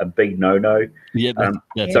mode, a big no-no. Yeah,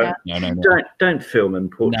 Don't film in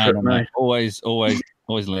portrait mode. Always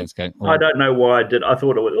landscape. I don't know why I did. I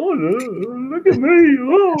thought it was, look at me.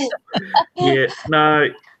 Yeah, no,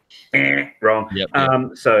 wrong. Yep.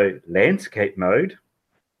 So landscape mode.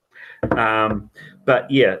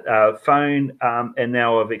 But yeah, phone, and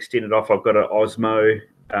now I've extended off. I've got an Osmo,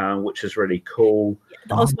 which is really cool.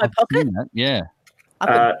 The Osmo Pocket? Yeah.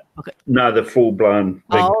 No, the full-blown.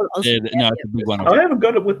 It's a big one. I haven't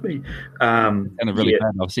got it with me. And a really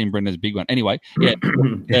bad. I've seen Brenda's big one. Anyway,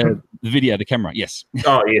 the video, the camera, yes.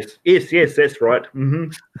 Oh, yes, that's right. Mm-hmm.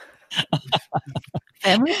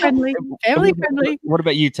 Family friendly. What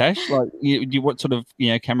about you, Tash? Like, what sort of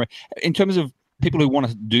camera in terms of people who want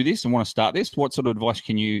to do this and want to start this? What sort of advice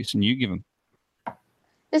can you give them?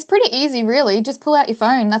 It's pretty easy, really. Just pull out your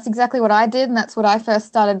phone. That's exactly what I did, and that's what I first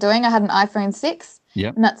started doing. I had an iPhone 6,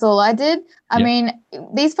 and that's all I did. I mean,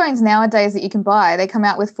 these phones nowadays that you can buy, they come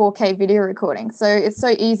out with 4K video recording. So it's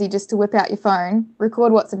so easy just to whip out your phone,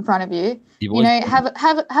 record what's in front of you.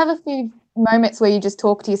 Have a few moments where you just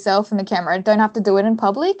talk to yourself in the camera. Don't have to do it in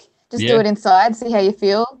public. Just do it inside, see how you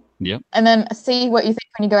feel. And then see what you think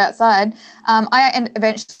when you go outside. I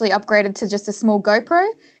eventually upgraded to just a small GoPro,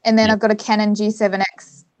 and then I've got a Canon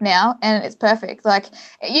G7X now, and it's perfect. Like,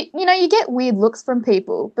 you get weird looks from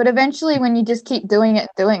people, but eventually when you just keep doing it,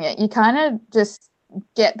 you kind of just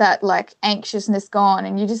get that like anxiousness gone,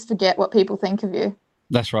 and you just forget what people think of you.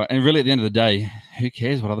 That's right. And really, at the end of the day, who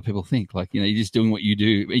cares what other people think? Like, you're just doing what you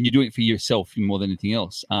do, and you're doing it for yourself more than anything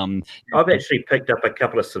else. I've actually picked up a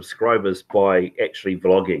couple of subscribers by actually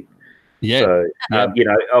vlogging. Yeah. So,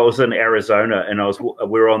 I was in Arizona, and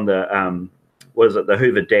we're on the the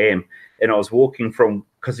Hoover Dam, and I was walking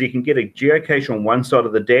because you can get a geocache on one side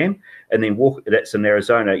of the dam, and then that's in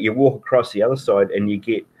Arizona. You walk across the other side, and you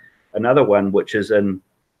get another one, which is in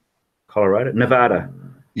Nevada.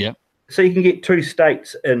 Yeah. So you can get two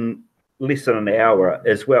states in less than an hour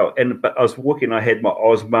as well. But I was walking, I had my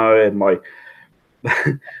Osmo and my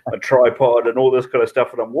tripod and all this kind of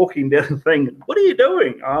stuff, and I'm walking down the thing. What are you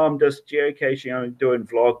doing? Oh, I'm just geocaching. I'm doing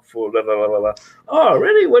vlog for blah, blah, blah, blah. Oh,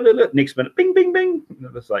 really? What is it? Next minute, bing, bing, bing.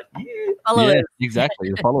 And it's like,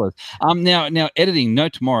 exactly, the followers. Now editing,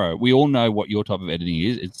 NoTomorrow. We all know what your type of editing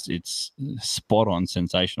is. It's spot on,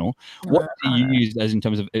 sensational. What do you use as in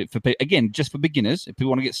terms of just for beginners? If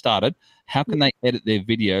people want to get started, how can they edit their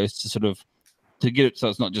videos to get it so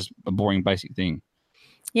it's not just a boring basic thing?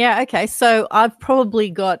 Yeah, okay. So I've probably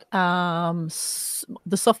got the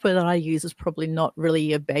software that I use is probably not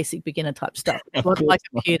really a basic beginner type stuff. What my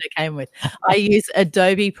computer came with. I use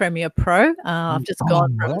Adobe Premiere Pro. I've just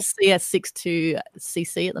gone from CS6 to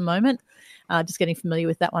CC at the moment. Just getting familiar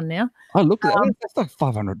with that one now. I looked at that. That's like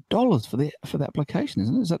 $500 for the application,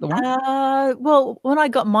 isn't it? Is that the one? Well, when I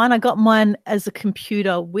got mine as a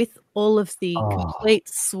computer with all of the complete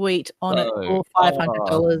suite on it for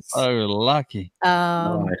 $500. Oh, lucky.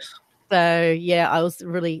 Nice. So yeah, I was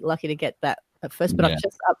really lucky to get that at first, but I'm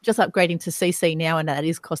just upgrading to CC now, and that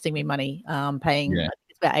is costing me money. Paying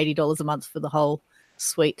it's about $80 a month for the whole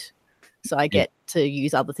suite. So I get to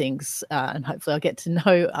use other things, and hopefully I'll get to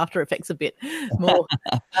know After Effects a bit more.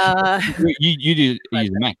 You do use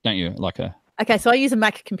a Mac, don't you? Okay, so I use a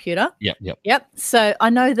Mac computer. Yep. So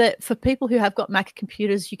I know that for people who have got Mac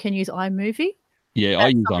computers, you can use iMovie. Yeah, I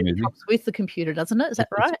use iMovie. It comes with the computer, doesn't it? Is that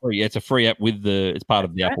right? It's a free app it's part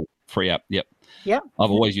of the Apple free app. Yep.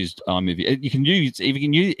 I've always used iMovie. You can use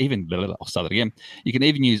I'll start it again. You can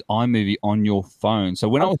even use iMovie on your phone. So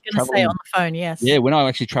when I was going to say on the phone, yes. Yeah, when I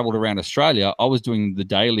actually traveled around Australia, I was doing the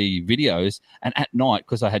daily videos, and at night,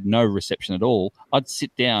 because I had no reception at all, I'd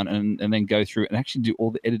sit down and then go through and actually do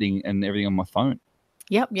all the editing and everything on my phone.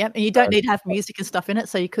 Yep. And you don't need to have music and stuff in it,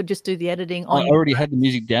 so you could just do the editing on. I already had the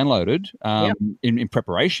music downloaded in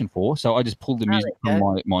preparation so I just pulled the music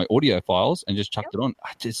from my audio files and just chucked it on.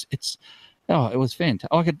 It was fantastic.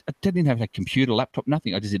 I didn't have a computer, laptop,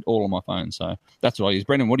 nothing. I just did all on my phone. So that's what I use.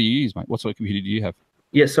 Brendan, what do you use, mate? What sort of computer do you have?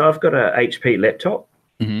 Yeah, so I've got a HP laptop,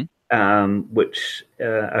 which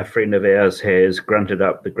a friend of ours has grunted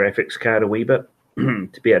up the graphics card a wee bit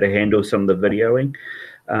to be able to handle some of the videoing.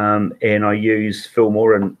 And I use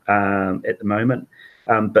Filmora at the moment.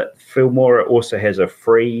 But Filmora also has a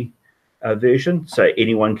free version, so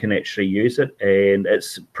anyone can actually use it. And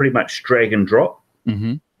it's pretty much drag and drop.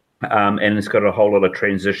 Mm-hmm. And it's got a whole lot of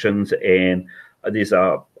transitions, and there's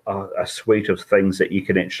a suite of things that you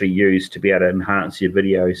can actually use to be able to enhance your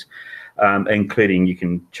videos. including you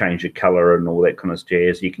can change the color and all that kind of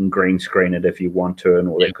jazz. You can green screen it if you want to and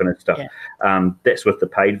all that kind of stuff. That's with the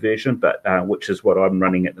paid version, but which is what I'm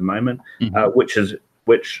running at the moment, which is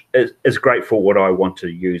great for what I want to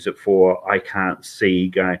use it for. I can't see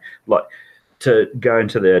going like to go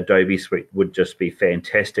into the Adobe suite would just be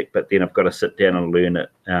fantastic, but then I've got to sit down and learn it.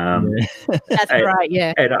 That's right,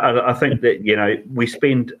 yeah. And I think that, we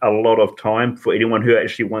spend a lot of time for anyone who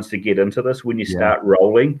actually wants to get into this. When you start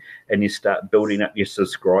rolling and you start building up your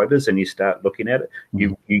subscribers and you start looking at it,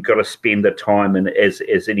 you've got to spend the time. And as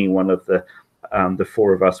any one of the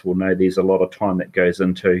four of us will know, there's a lot of time that goes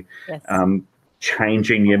into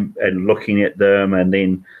changing them and looking at them, and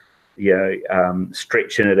then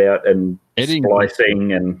stretching it out and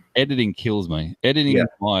splicing and editing kills me. Editing is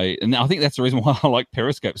and I think that's the reason why I like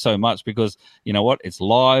Periscope so much, because you know what, it's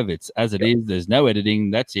live, it's as it is. There's no editing.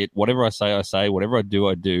 That's it. Whatever I say. Whatever I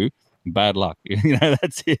do. Bad luck.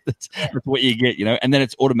 That's it. That's what you get. And then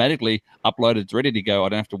it's automatically uploaded. It's ready to go. I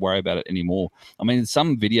don't have to worry about it anymore. I mean,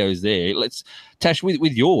 some videos there. Tash,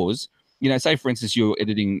 with yours. Say for instance you're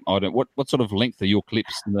editing. What sort of length are your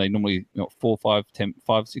clips? Are they normally 4, 5, 10,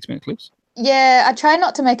 5, 6 minute clips? Yeah, I try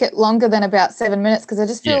not to make it longer than about 7 minutes, because I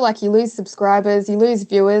just feel like you lose subscribers, you lose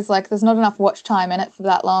viewers. Like there's not enough watch time in it for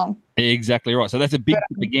that long. Exactly right. So that's a big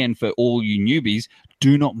tip again for all you newbies.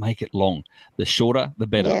 Do not make it long. The shorter, the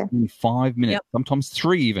better. Yeah. In 5 minutes, sometimes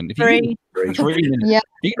 3 even. If you 3 minutes, yeah,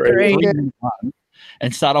 3 minutes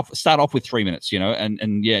and start off with 3 minutes.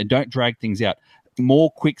 And don't drag things out.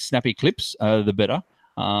 More quick, snappy clips, the better.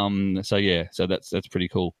 So that's pretty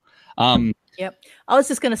cool. Yep. I was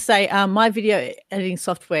just going to say, my video editing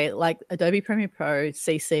software, like Adobe Premiere Pro,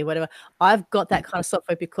 CC, whatever, I've got that kind of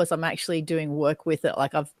software because I'm actually doing work with it.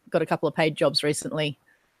 Like I've got a couple of paid jobs recently.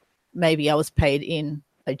 Maybe I was paid in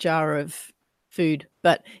a jar of food,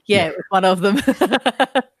 but it was one of them.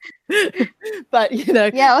 But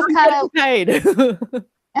I was kind of paid.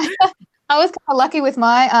 I was kind of lucky with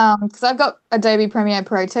my, because I've got Adobe Premiere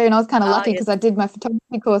Pro too, and I was kind of lucky because I did my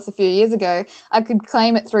photography course a few years ago. I could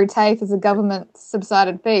claim it through TAFE as a government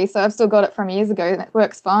subsided fee, so I've still got it from years ago, and it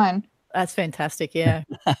works fine. That's fantastic, yeah.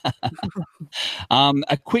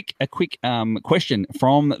 A quick question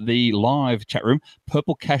from the live chat room.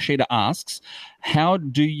 Purple Cash Eater asks, how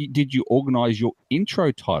did you organise your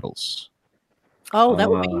intro titles? Oh, that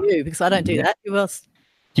would be you, because I don't do that. Who else?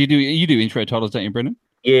 You do intro titles, don't you, Brendan?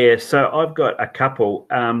 Yeah, so I've got a couple.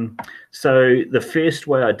 So the first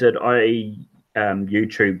way I did, I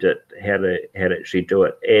YouTubed it how to actually do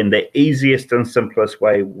it, and the easiest and simplest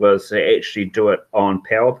way was to actually do it on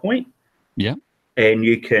PowerPoint. Yeah, and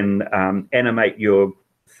you can animate your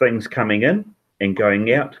things coming in and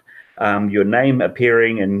going out, your name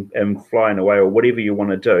appearing and flying away, or whatever you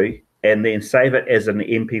want to do, and then save it as an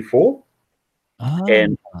MP4.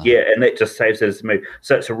 And that just saves it as a move.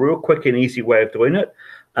 So it's a real quick and easy way of doing it.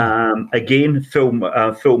 Again,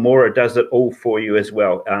 Filmora does it all for you as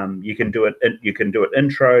well. You can do it. You can do it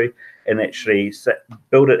intro and actually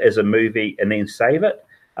build it as a movie and then save it.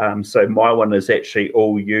 So my one is actually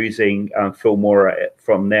all using Filmora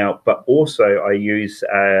from now, but also I use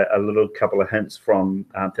a little couple of hints from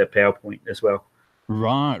the PowerPoint as well.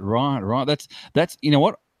 Right. That's you know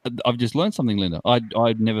what. I've just learned something, Linda.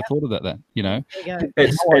 I'd never thought about that.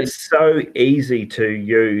 It's so easy to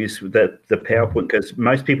use the PowerPoint, because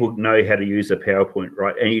most people know how to use a PowerPoint,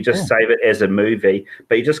 right? And you just save it as a movie,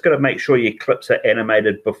 but you just got to make sure your clips are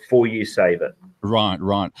animated before you save it. Right.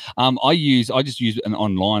 I just use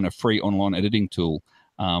a free online editing tool.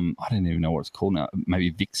 I don't even know what it's called now. Maybe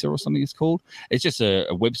Vixa or something it's called. It's just a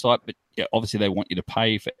website, but obviously they want you to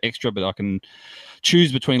pay for extra, but I can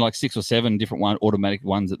choose between like 6 or 7 different automatic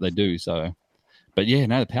ones that they do. So, but the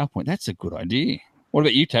PowerPoint, that's a good idea. What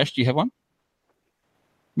about you, Tash? Do you have one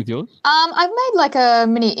with yours? I've made like a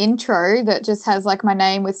mini intro that just has like my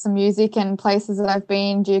name with some music and places that I've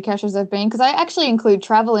been, geocaches I've been, because I actually include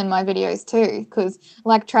travel in my videos too, because I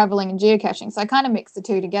like traveling and geocaching. So I kind of mix the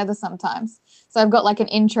two together sometimes. So I've got like an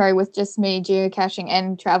intro with just me geocaching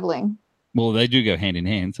and traveling. Well, they do go hand in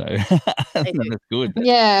hand, so that's good.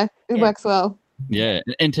 Yeah, it works well. Yeah.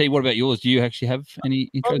 NT, what about yours? Do you actually have any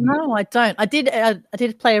intro? No, I don't. I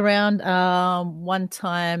did play around one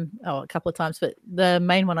time, a couple of times, but the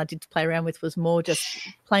main one I did play around with was more just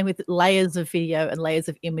playing with layers of video and layers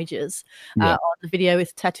of images on the video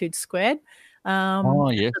with Tattooed Squared. At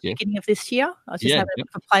the beginning of this year, I was just having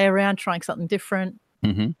a play around, trying something different.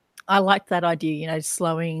 Mm-hmm. I liked that idea,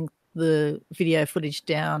 slowing the video footage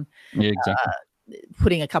down. Yeah, exactly.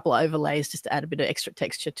 Putting a couple of overlays just to add a bit of extra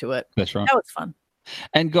texture to it. That's right. That was fun.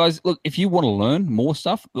 And guys, look, if you want to learn more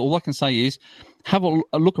stuff, all I can say is have a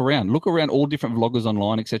look around. Look around all different vloggers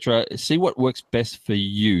online, etc. See what works best for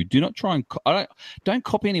you. Do not try and don't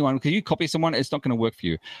copy anyone, because you copy someone, it's not going to work for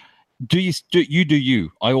you. Do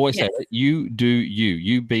you. I always say that. You do you.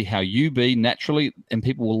 You be how you be naturally, and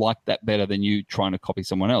people will like that better than you trying to copy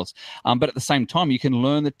someone else. But at the same time, you can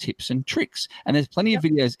learn the tips and tricks. And there's plenty of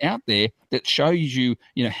videos out there that shows you,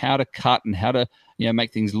 how to cut and how to,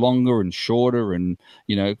 make things longer and shorter and,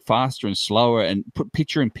 faster and slower and put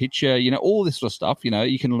picture in picture, all this sort of stuff.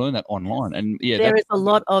 You can learn that online. And there is a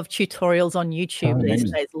lot of tutorials on YouTube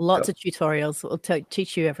these days. Lots of tutorials that will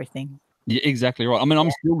teach you everything. Yeah, exactly right. I mean,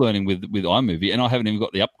 I'm still learning with iMovie, and I haven't even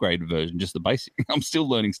got the upgraded version, just the basic. I'm still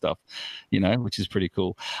learning stuff, which is pretty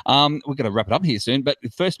cool. We're going to wrap it up here soon, but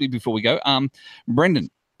firstly, before we go,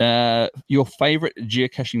 Brendan, your favorite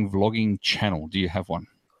geocaching vlogging channel? Do you have one?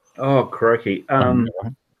 Oh, crikey.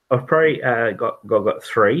 I've probably got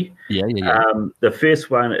three. Yeah. The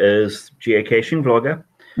first one is Geocaching Vlogger.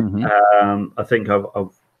 Mm-hmm. I think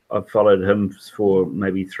I've followed him for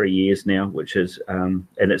maybe 3 years now, which is and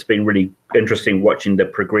it's been really interesting watching the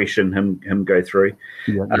progression him go through.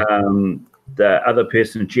 Yeah. The other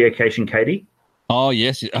person, Geocaching Katie. Oh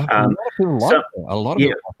yes, a lot of people like her. A lot of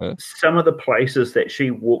people like her. Some of the places that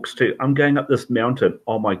she walks to, I'm going up this mountain.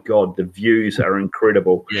 Oh my God, the views are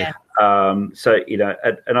incredible. Yeah. So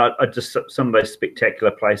and I just some of those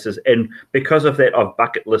spectacular places, and because of that, I've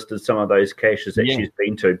bucket listed some of those caches that she's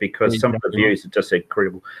been to, because some of the views are just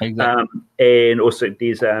incredible. Exactly. And also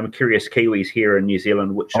there's Curious Kiwis here in New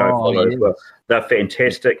Zealand, which I follow as well. They're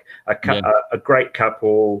fantastic. A great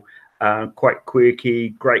couple. Quite quirky,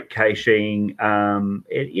 great caching.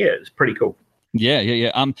 It's pretty cool.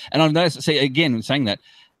 Yeah. And I've noticed. See, again, saying that,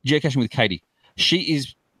 geocaching with Katie, she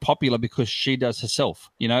is popular because she does herself.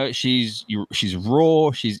 She's raw.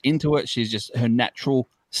 She's into it. She's just her natural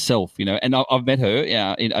self. And I've met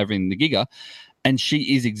her over in the Giga, and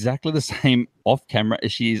she is exactly the same off camera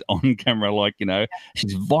as she is on camera. Like,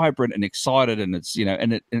 she's vibrant and excited, and it's,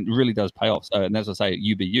 and it really does pay off. So, and as I say,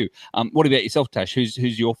 you be you. What about yourself, Tash?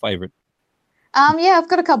 Who's your favorite? I've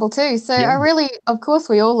got a couple too. So I really, of course,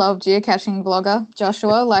 we all love geocaching vlogger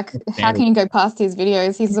Joshua. Like, how can you go past his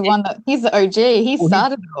videos? He's the he's the OG. He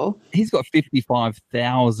started it all. He's got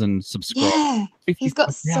 55,000 subscribers. Yeah, he's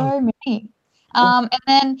got so many. And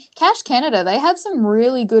then Cache Canada, they have some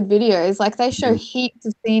really good videos. Like, they show heaps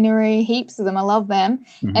of scenery, heaps of them. I love them.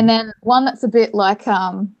 Mm-hmm. And then one that's a bit like,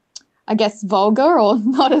 I guess, vulgar or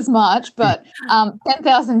not as much, but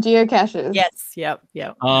 10,000 geocaches. Yes, yep.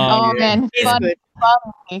 Oh man, funny.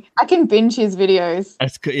 I can binge his videos.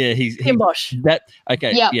 That's good. Yeah, he's Kimbosh.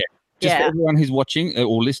 Okay. Yep. Yeah. Just for everyone who's watching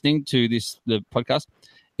or listening to the podcast,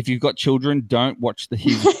 if you've got children, don't watch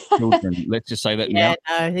his children. Let's just say that now.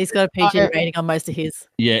 No, he's got a PG rating on most of his.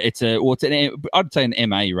 Yeah, I'd say an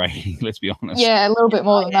MA rating. Let's be honest. Yeah, a little bit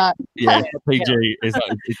more than that. Yeah, PG is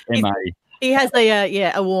it's MA. He has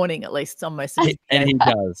a warning at least on most of his. And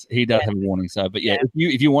he does have a warning. So, but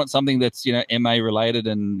if you want something that's MA related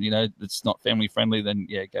and that's not family friendly, then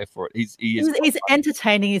go for it. He's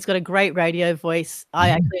entertaining. He's got a great radio voice. I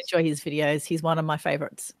actually enjoy his videos. He's one of my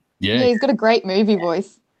favorites. Yeah, he's got a great movie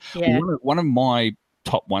voice. Yeah, one of my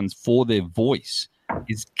top ones for their voice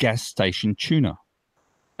is Gas Station Tuner.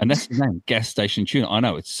 And that's his name, Gas Station Tuner. I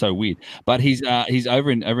know, it's so weird. But he's over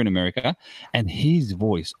in America, and his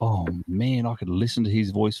voice, oh man, I could listen to his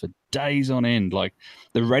voice for days on end. Like,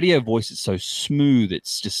 the radio voice is so smooth,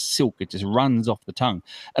 it's just silk, it just runs off the tongue.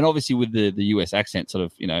 And obviously with the US accent, sort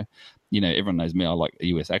of, everyone knows me, I like a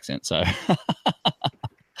US accent, so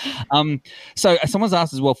so someone's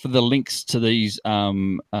asked as well for the links to these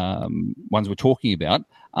ones we're talking about.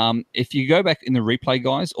 If you go back in the replay,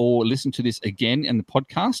 guys, or listen to this again in the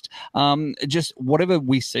podcast, just whatever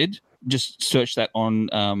we said, just search that on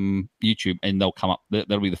YouTube and they'll come up.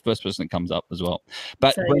 That'll be the first person that comes up as well.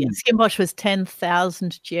 But so, Skimbosh was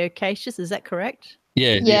 10,000 geocaches. Is that correct?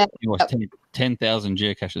 Yeah. It was 10,000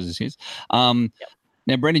 geocaches is his.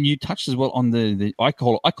 Now, Brendan, you touched as well on the I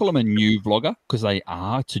call them a new vlogger because they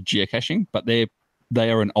are to geocaching, but they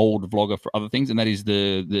are an old vlogger for other things, and that is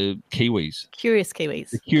the Kiwis. Curious Kiwis.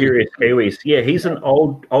 The Curious Kiwis. Yeah, he's an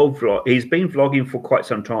old vlog. He's been vlogging for quite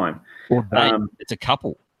some time. It's a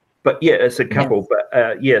couple. But it's a couple.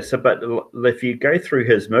 Yes. But if you go through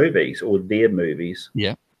his movies or their movies,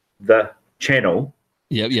 the channel.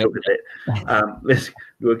 Let's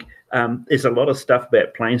look. There's a lot of stuff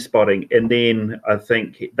about plane spotting, and then I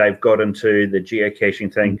think they've got into the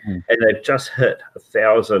geocaching thing, and they've just hit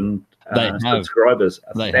 1,000 subscribers.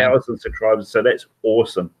 1,000 subscribers, so that's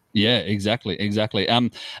awesome. Yeah, exactly.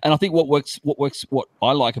 And I think what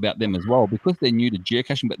I like about them as well, because they're new to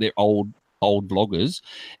geocaching, but they're old vloggers,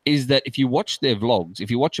 is that if you watch their vlogs, if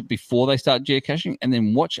you watch it before they start geocaching and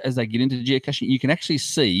then watch as they get into geocaching, you can actually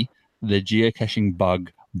see the geocaching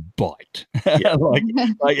bug bite. Yeah.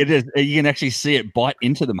 like it is, you can actually see it bite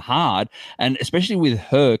into them hard, and especially with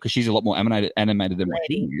her, because she's a lot more animated than what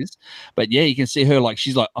he is. But yeah, you can see her, like,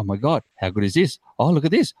 she's like, oh my god, how good is this? Oh, look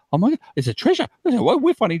at this. Oh my god, it's a treasure.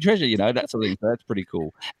 We're finding treasure, that sort of thing. So that's pretty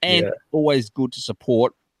cool, and always good to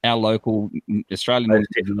support our local Australian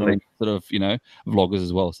sort of vloggers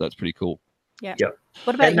as well. So that's pretty cool. Yeah.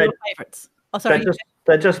 What about your favorites? Oh, sorry.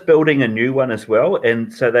 They're just building a new one as well,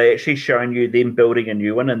 and so they actually showing you them building a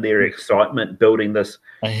new one and their excitement building this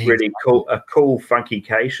really cool, funky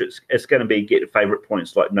cache. It's going to get favorite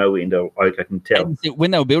points like no end. I can tell. And when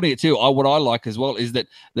they were building it too, what I like as well is that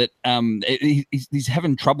he's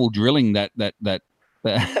having trouble drilling that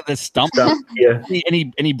the stump. Yeah,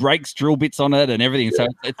 and he breaks drill bits on it and everything. So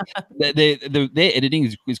their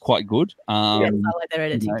editing is quite good. I like their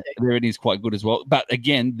editing too. Their editing is quite good as well. But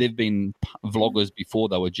again, they've been vloggers before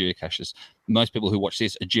they were geocachers. Most people who watch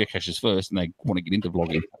this are geocachers first, and they want to get into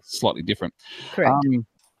vlogging. It's slightly different. Correct.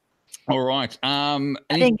 All right. I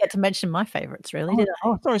didn't get to mention my favorites, really, did I?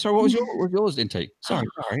 Oh, sorry. What was yours, NT? Sorry.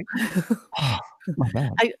 My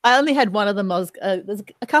bad. I only had one of them. There's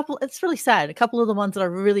a couple. It's really sad. A couple of the ones that I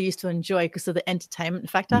really used to enjoy because of the entertainment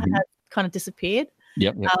factor had kind of disappeared.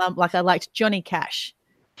 Yep. Like I liked Johnny Cash.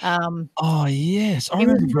 Oh yes, he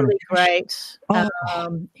was really great.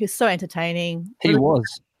 He was so entertaining. He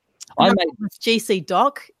was. I made GC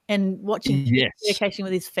Doc and watching geocaching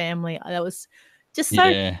with his family. That was just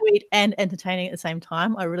so sweet and entertaining at the same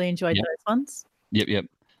time. I really enjoyed those ones. Yep.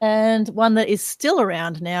 And one that is still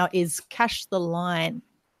around now is Cache the Line.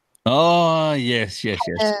 Oh, yes.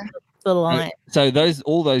 The Line. So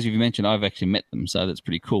all those you've mentioned, I've actually met them. So that's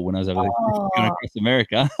pretty cool. When I was over there across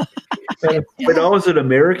America. When I was in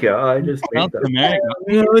America, I just met them. I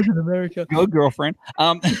was in America. Go girlfriend.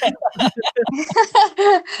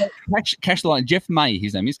 Cache the Line. Jeff May,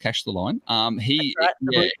 his name is Cache the Line. He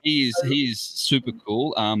is super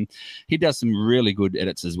cool. He does some really good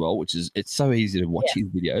edits as well, it's so easy to watch his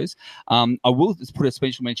videos. I will put a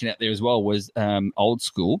special mention out there as well. Was old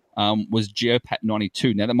school. Was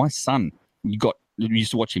Geopat92. Now that my son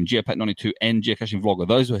used to watch him, Geopat92 and Geocaching Vlogger.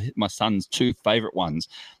 Those were my son's two favorite ones.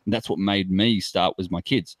 And that's what made me start with my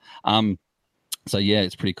kids. So yeah,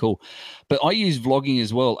 it's pretty cool. But I use vlogging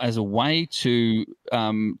as well as a way to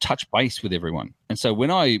touch base with everyone. And so when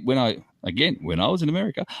I was in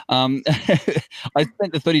America, I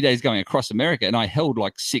spent the 30 days going across America, and I held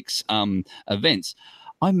like 6 events.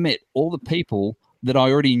 I met all the people that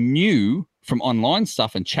I already knew from online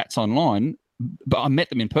stuff and chats online, but I met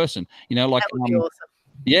them in person. Like awesome.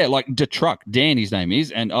 Yeah, like DeTruck, Dan, his name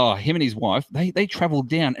is, and him and his wife, they traveled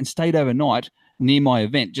down and stayed overnight near my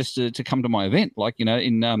event just to come to my event, like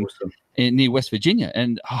in near West Virginia.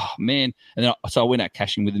 And man, and then so I went out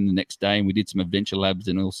caching with him the next day, and we did some adventure labs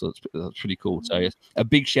and all sorts. It was pretty cool. So yes, a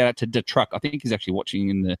big shout out to DeTruck. I think he's actually watching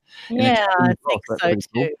in the I think so too.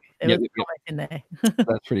 Cool. There was a comment in there.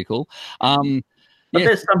 That's pretty cool. But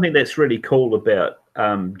there's something that's really cool about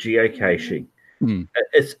geocaching.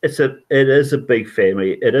 It is a big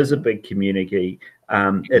family. It is a big community,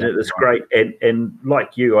 and it is great. And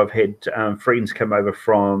like you, I've had friends come over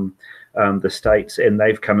from the States, and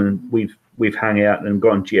they've come and we've hung out and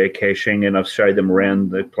gone geocaching, and I've showed them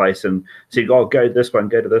around the place and said, "Oh, go to this one,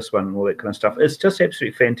 and all that kind of stuff." It's just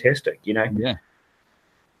absolutely fantastic, Yeah.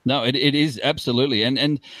 No, it is absolutely,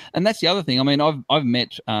 and that's the other thing. I mean, I've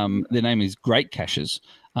met their name is Great Caches,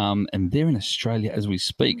 and they're in Australia as we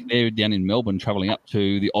speak. They're down in Melbourne, traveling up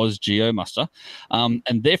to the Oz Geo Muster, and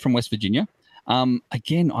they're from West Virginia.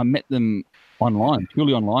 Again, I met them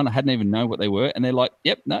purely online. I hadn't even known what they were, and they're like,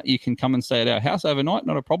 "Yep, no, you can come and stay at our house overnight,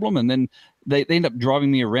 not a problem." And then they end up driving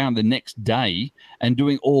me around the next day and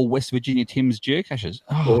doing all West Virginia Tim's geocaches.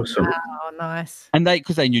 Awesome! Wow, nice. And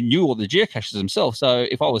because they knew all the geocaches themselves, so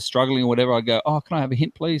if I was struggling or whatever, I'd go, "Oh, can I have a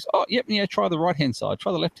hint, please?" "Oh, yep, yeah. Try the right hand side.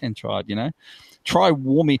 Try the left hand side. Try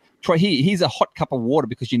warming. Here's a hot cup of water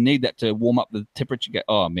because you need that to warm up the temperature."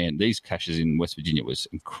 Oh man, these caches in West Virginia was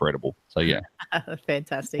incredible. So yeah,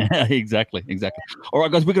 fantastic. Exactly. All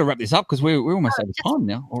right, guys, we're gonna wrap this up because we're almost out of time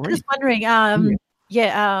now already. Just wondering,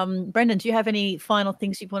 Brendan, do you have any final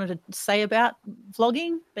things you wanted to say about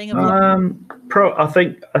vlogging? Being a vlogger?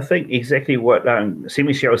 I think exactly what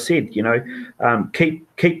Seemyshell said.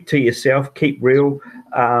 Keep to yourself, keep real.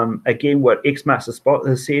 Again, what XMarkstheSpot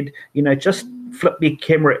has said. Just flip your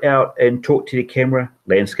camera out and talk to the camera,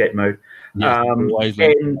 landscape mode. Yes,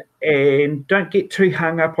 and don't get too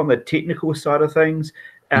hung up on the technical side of things.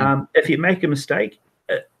 If you make a mistake,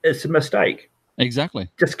 it's a mistake. Exactly.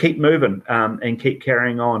 Just keep moving and keep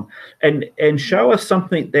carrying on, and show us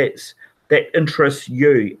something that interests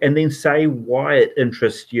you, and then say why it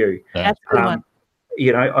interests you. That's a good one.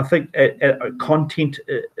 I think content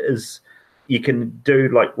is, you can do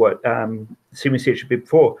like what Simi said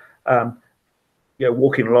before.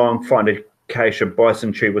 Walking along, find a cache, a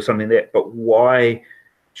bison tube, or something like that. But why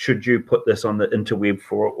should you put this on the interweb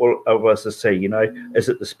for all of us to see? Is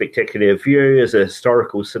it the spectacular view? Is it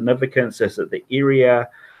historical significance? Is it the area?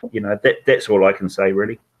 That's all I can say,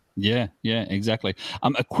 really. Yeah, exactly.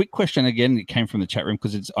 A quick question again. It came from the chat room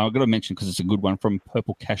because I've got to mention because it's a good one from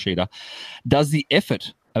Purple Cash Eater. Does the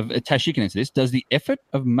effort of Tash, you can answer this. Does the effort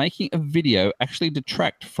of making a video actually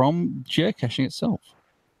detract from geocaching itself?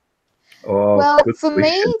 Oh, well, for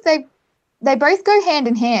me, they both go hand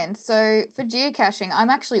in hand. So for geocaching, I'm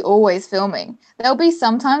actually always filming. There'll be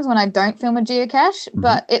some times when I don't film a geocache,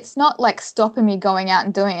 but it's not like stopping me going out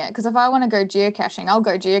and doing it. Because if I want to go geocaching, I'll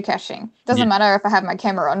go geocaching. Doesn't matter if I have my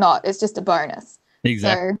camera or not. It's just a bonus.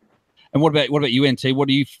 Exactly. So, and what about you, NT? What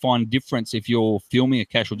do you find difference if you're filming a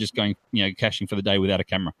cache or just going, caching for the day without a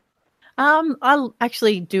camera? I'll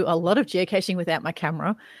actually do a lot of geocaching without my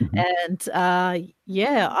camera. And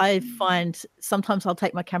I find sometimes I'll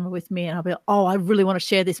take my camera with me and I'll be like, I really want to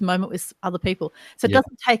share this moment with other people. So it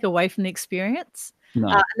doesn't take away from the experience. No.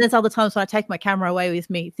 And there's other times when I take my camera away with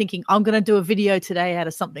me thinking I'm going to do a video today out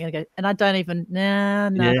of something. And I don't even, no.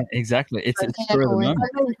 Yeah, exactly. It's for the moment.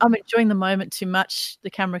 I'm enjoying the moment too much. The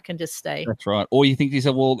camera can just stay. That's right. Or you think to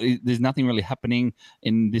yourself, well, there's nothing really happening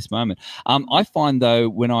in this moment. I find, though,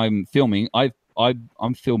 when I'm filming,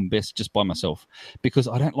 I'm filmed best just by myself because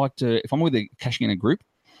I don't like to, if I'm with caching in a group,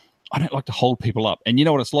 I don't like to hold people up. And you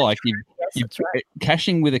know what it's like?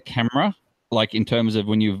 Caching with a camera, like in terms of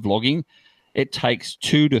when you're vlogging, it takes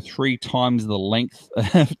 2 to 3 times the length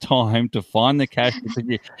of time to find the cache.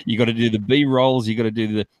 You got to do the B-rolls. You got to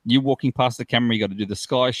do you walking past the camera. You got to do the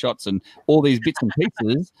sky shots and all these bits and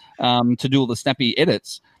pieces to do all the snappy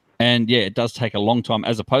edits. And it does take a long time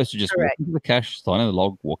as opposed to just walking to the cache, signing the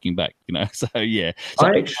log, walking back. So yeah. So,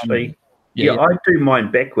 I do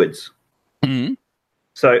mine backwards. Mm-hmm.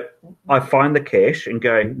 So I find the cache and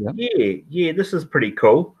go, this is pretty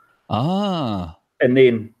cool. Ah. And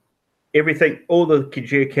then everything, all the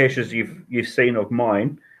geocaches you've seen of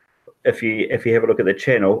mine, if you have a look at the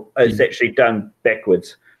channel, it's actually done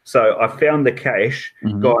backwards. So I found the cache,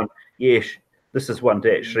 gone, yes, this is one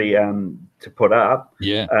to actually to put up.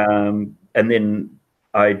 Yeah. And then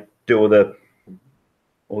I do all the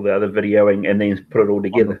other videoing and then put it all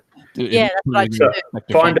together. Yeah, that's what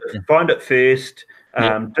I do. Find it first.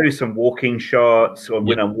 Do some walking shots or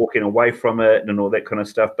when I'm walking away from it and all that kind of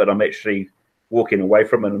stuff. But I'm actually walking away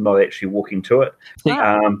from it and not actually walking to it.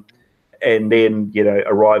 And then,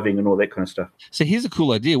 arriving and all that kind of stuff. So here's a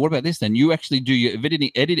cool idea. What about this then? You actually do your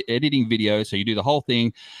editing video. So you do the whole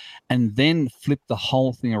thing and then flip the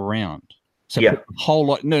whole thing around. So a whole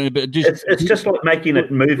lot. No, but it's just like making a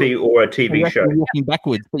movie or a TV show. Walking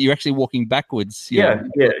backwards, but you're actually walking backwards. Yeah.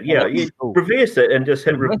 You reverse it and just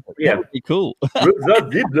hit. That would be cool.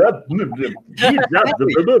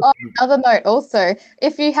 Another note also,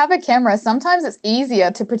 if you have a camera, sometimes it's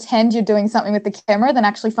easier to pretend you're doing something with the camera than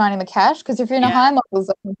actually finding the cache. Because if you're in a high model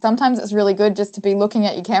zone, sometimes it's really good just to be looking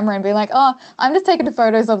at your camera and be like, I'm just taking the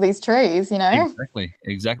photos of these trees, Exactly.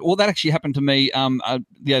 Well, that actually happened to me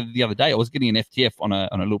the other day. I was getting an FTF on a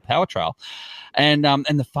little power trail, and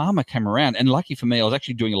the farmer came around, and lucky for me, I was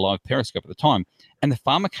actually doing a live Periscope at the time, and the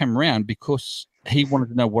farmer came around because he wanted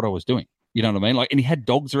to know what I was doing. You know what I mean? And he had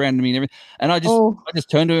dogs around me and everything. And I just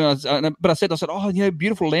turned to him. I said,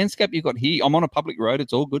 beautiful landscape you got here. I'm on a public road.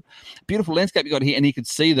 It's all good. Beautiful landscape you got here. And he could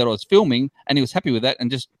see that I was filming, and he was happy with that, and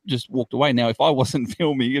just walked away. Now, if I wasn't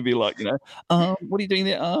filming, he'd be like, what are you doing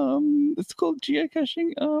there? It's called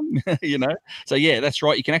geocaching. So yeah, that's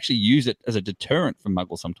right. You can actually use it as a deterrent for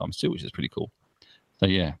muggles sometimes too, which is pretty cool. So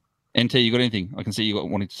yeah. NT, you got anything? I can see you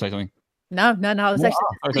wanting to say something. No. I was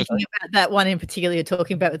actually thinking about that one in particular you're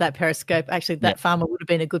talking about with that Periscope. Actually, that farmer would have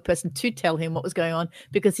been a good person to tell him what was going on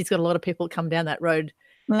because he's got a lot of people come down that road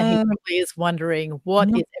and he probably is wondering what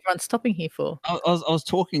is everyone stopping here for. I was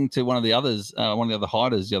talking to one of the other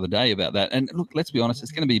hiders the other day about that. And look, let's be honest,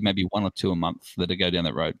 it's going to be maybe 1 or 2 a month that go down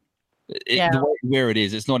that road. The way where it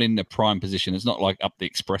is, it's not in the prime position. It's not like up the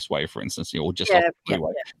expressway, for instance, or just off the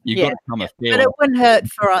freeway. You've got to come a fair. But it wouldn't hurt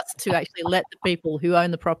for us to actually let the people who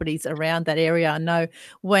own the properties around that area know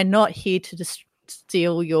we're not here to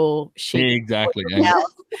steal your sheep. Exactly.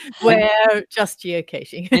 We're just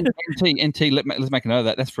geocaching. NT, let's make a note of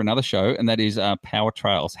that. That's for another show, and that is power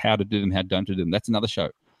trails, how to do them, how don't do them. That's another show.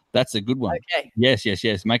 That's a good one. Okay. Yes.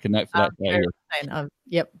 Make a note for that.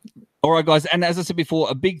 Yep. All right, guys. And as I said before,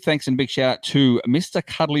 a big thanks and big shout out to Mr.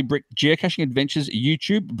 Cuddlybrick Geocaching Adventures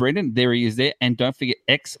YouTube. Brendan, there he is there. And don't forget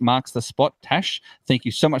XMarkstheSpot, Tash. Thank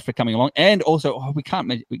you so much for coming along. And also, we've got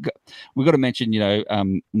to mention,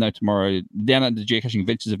 NoTomorrow, Downunder Geocaching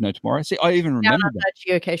Adventures of NoTomorrow. See, I even remember Downunder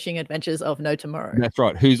Geocaching Adventures of NoTomorrow. That's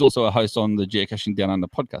right. Who's also a host on the Geocaching Downunder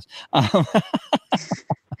podcast. I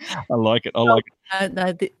like it. No,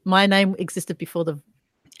 my name existed before the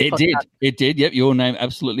podcast. It did. Yep, your name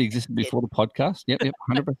absolutely existed before the podcast. Yep,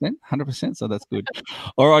 100%. So that's good.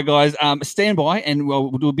 All right, guys, stand by, and we'll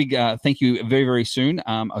do a big thank you very, very soon.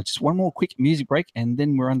 Just one more quick music break, and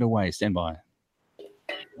then we're underway. Stand by.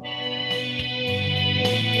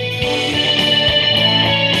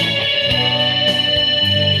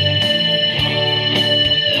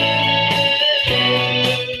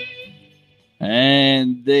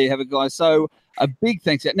 And there you have it, guys. So a big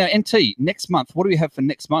thanks. Now, NT, next month, what do we have for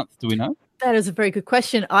next month? Do we know? That is a very good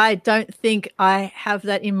question. I don't think I have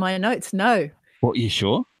that in my notes. No. What, you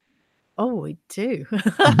sure? Oh, we do.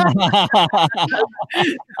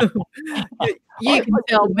 You can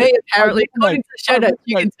tell me, apparently. According to the show notes,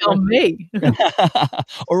 you can tell me.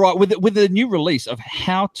 All right. With the new release of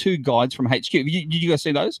how-to guides from HQ, did you guys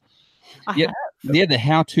see those? Yeah, the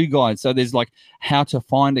how-to guide. So there's like how to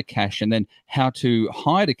find a cache and then how to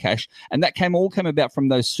hide a cache, and that all came about from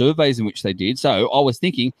those surveys in which they did. So I was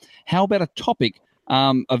thinking, how about a topic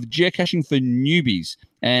of geocaching for newbies,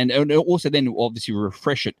 and also then obviously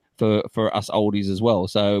refresh it for us oldies as well.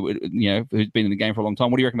 So who's been in the game for a long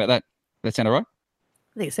time. What do you reckon about that? That sound all right?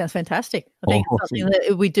 I think it sounds fantastic. I think it's something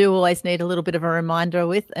that we do always need a little bit of a reminder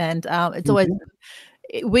with, and it's always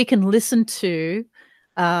we can listen to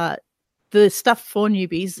the stuff for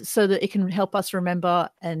newbies so that it can help us remember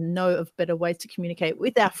and know of better ways to communicate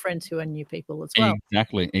with our friends who are new people as well.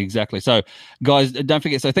 Exactly. So, guys, don't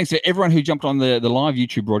forget. So thanks to everyone who jumped on the live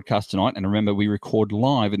YouTube broadcast tonight. And remember, we record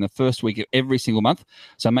live in the first week of every single month.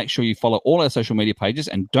 So make sure you follow all our social media pages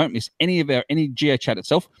and don't miss any GeoChat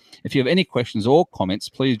itself. If you have any questions or comments,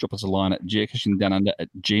 please drop us a line at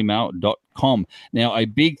geocachingdownunder@gmail.com. Now, a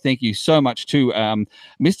big thank you so much to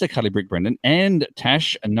Mr. Cuddlybrick Brendan and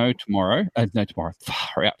Tash NoTomorrow.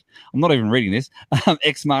 Far out. I'm not even reading this.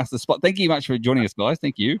 XMarkstheSpot. Thank you much for joining us, guys.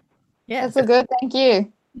 Thank you. Yeah, it's a good. Thank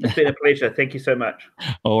you. It's been a pleasure. Thank you so much.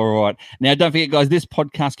 All right. Now, don't forget, guys, this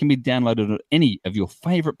podcast can be downloaded on any of your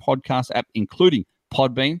favorite podcast app, including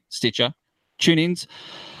Podbean, Stitcher, TuneIns,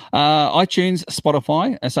 iTunes,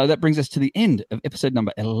 Spotify. And so that brings us to the end of episode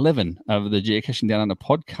number 11 of the Geocaching Down Under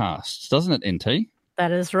podcast, doesn't it, NT?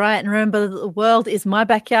 That is right. And remember, the world is my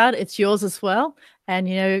backyard. It's yours as well. And,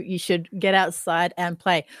 you should get outside and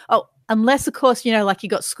play. Oh, unless, of course, like you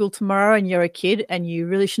got school tomorrow and you're a kid and you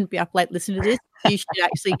really shouldn't be up late listening to this. You should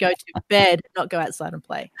actually go to bed, not go outside and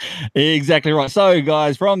play. Exactly right. So,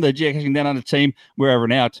 guys, from the Geocaching Down Under team, we're over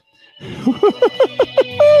and out.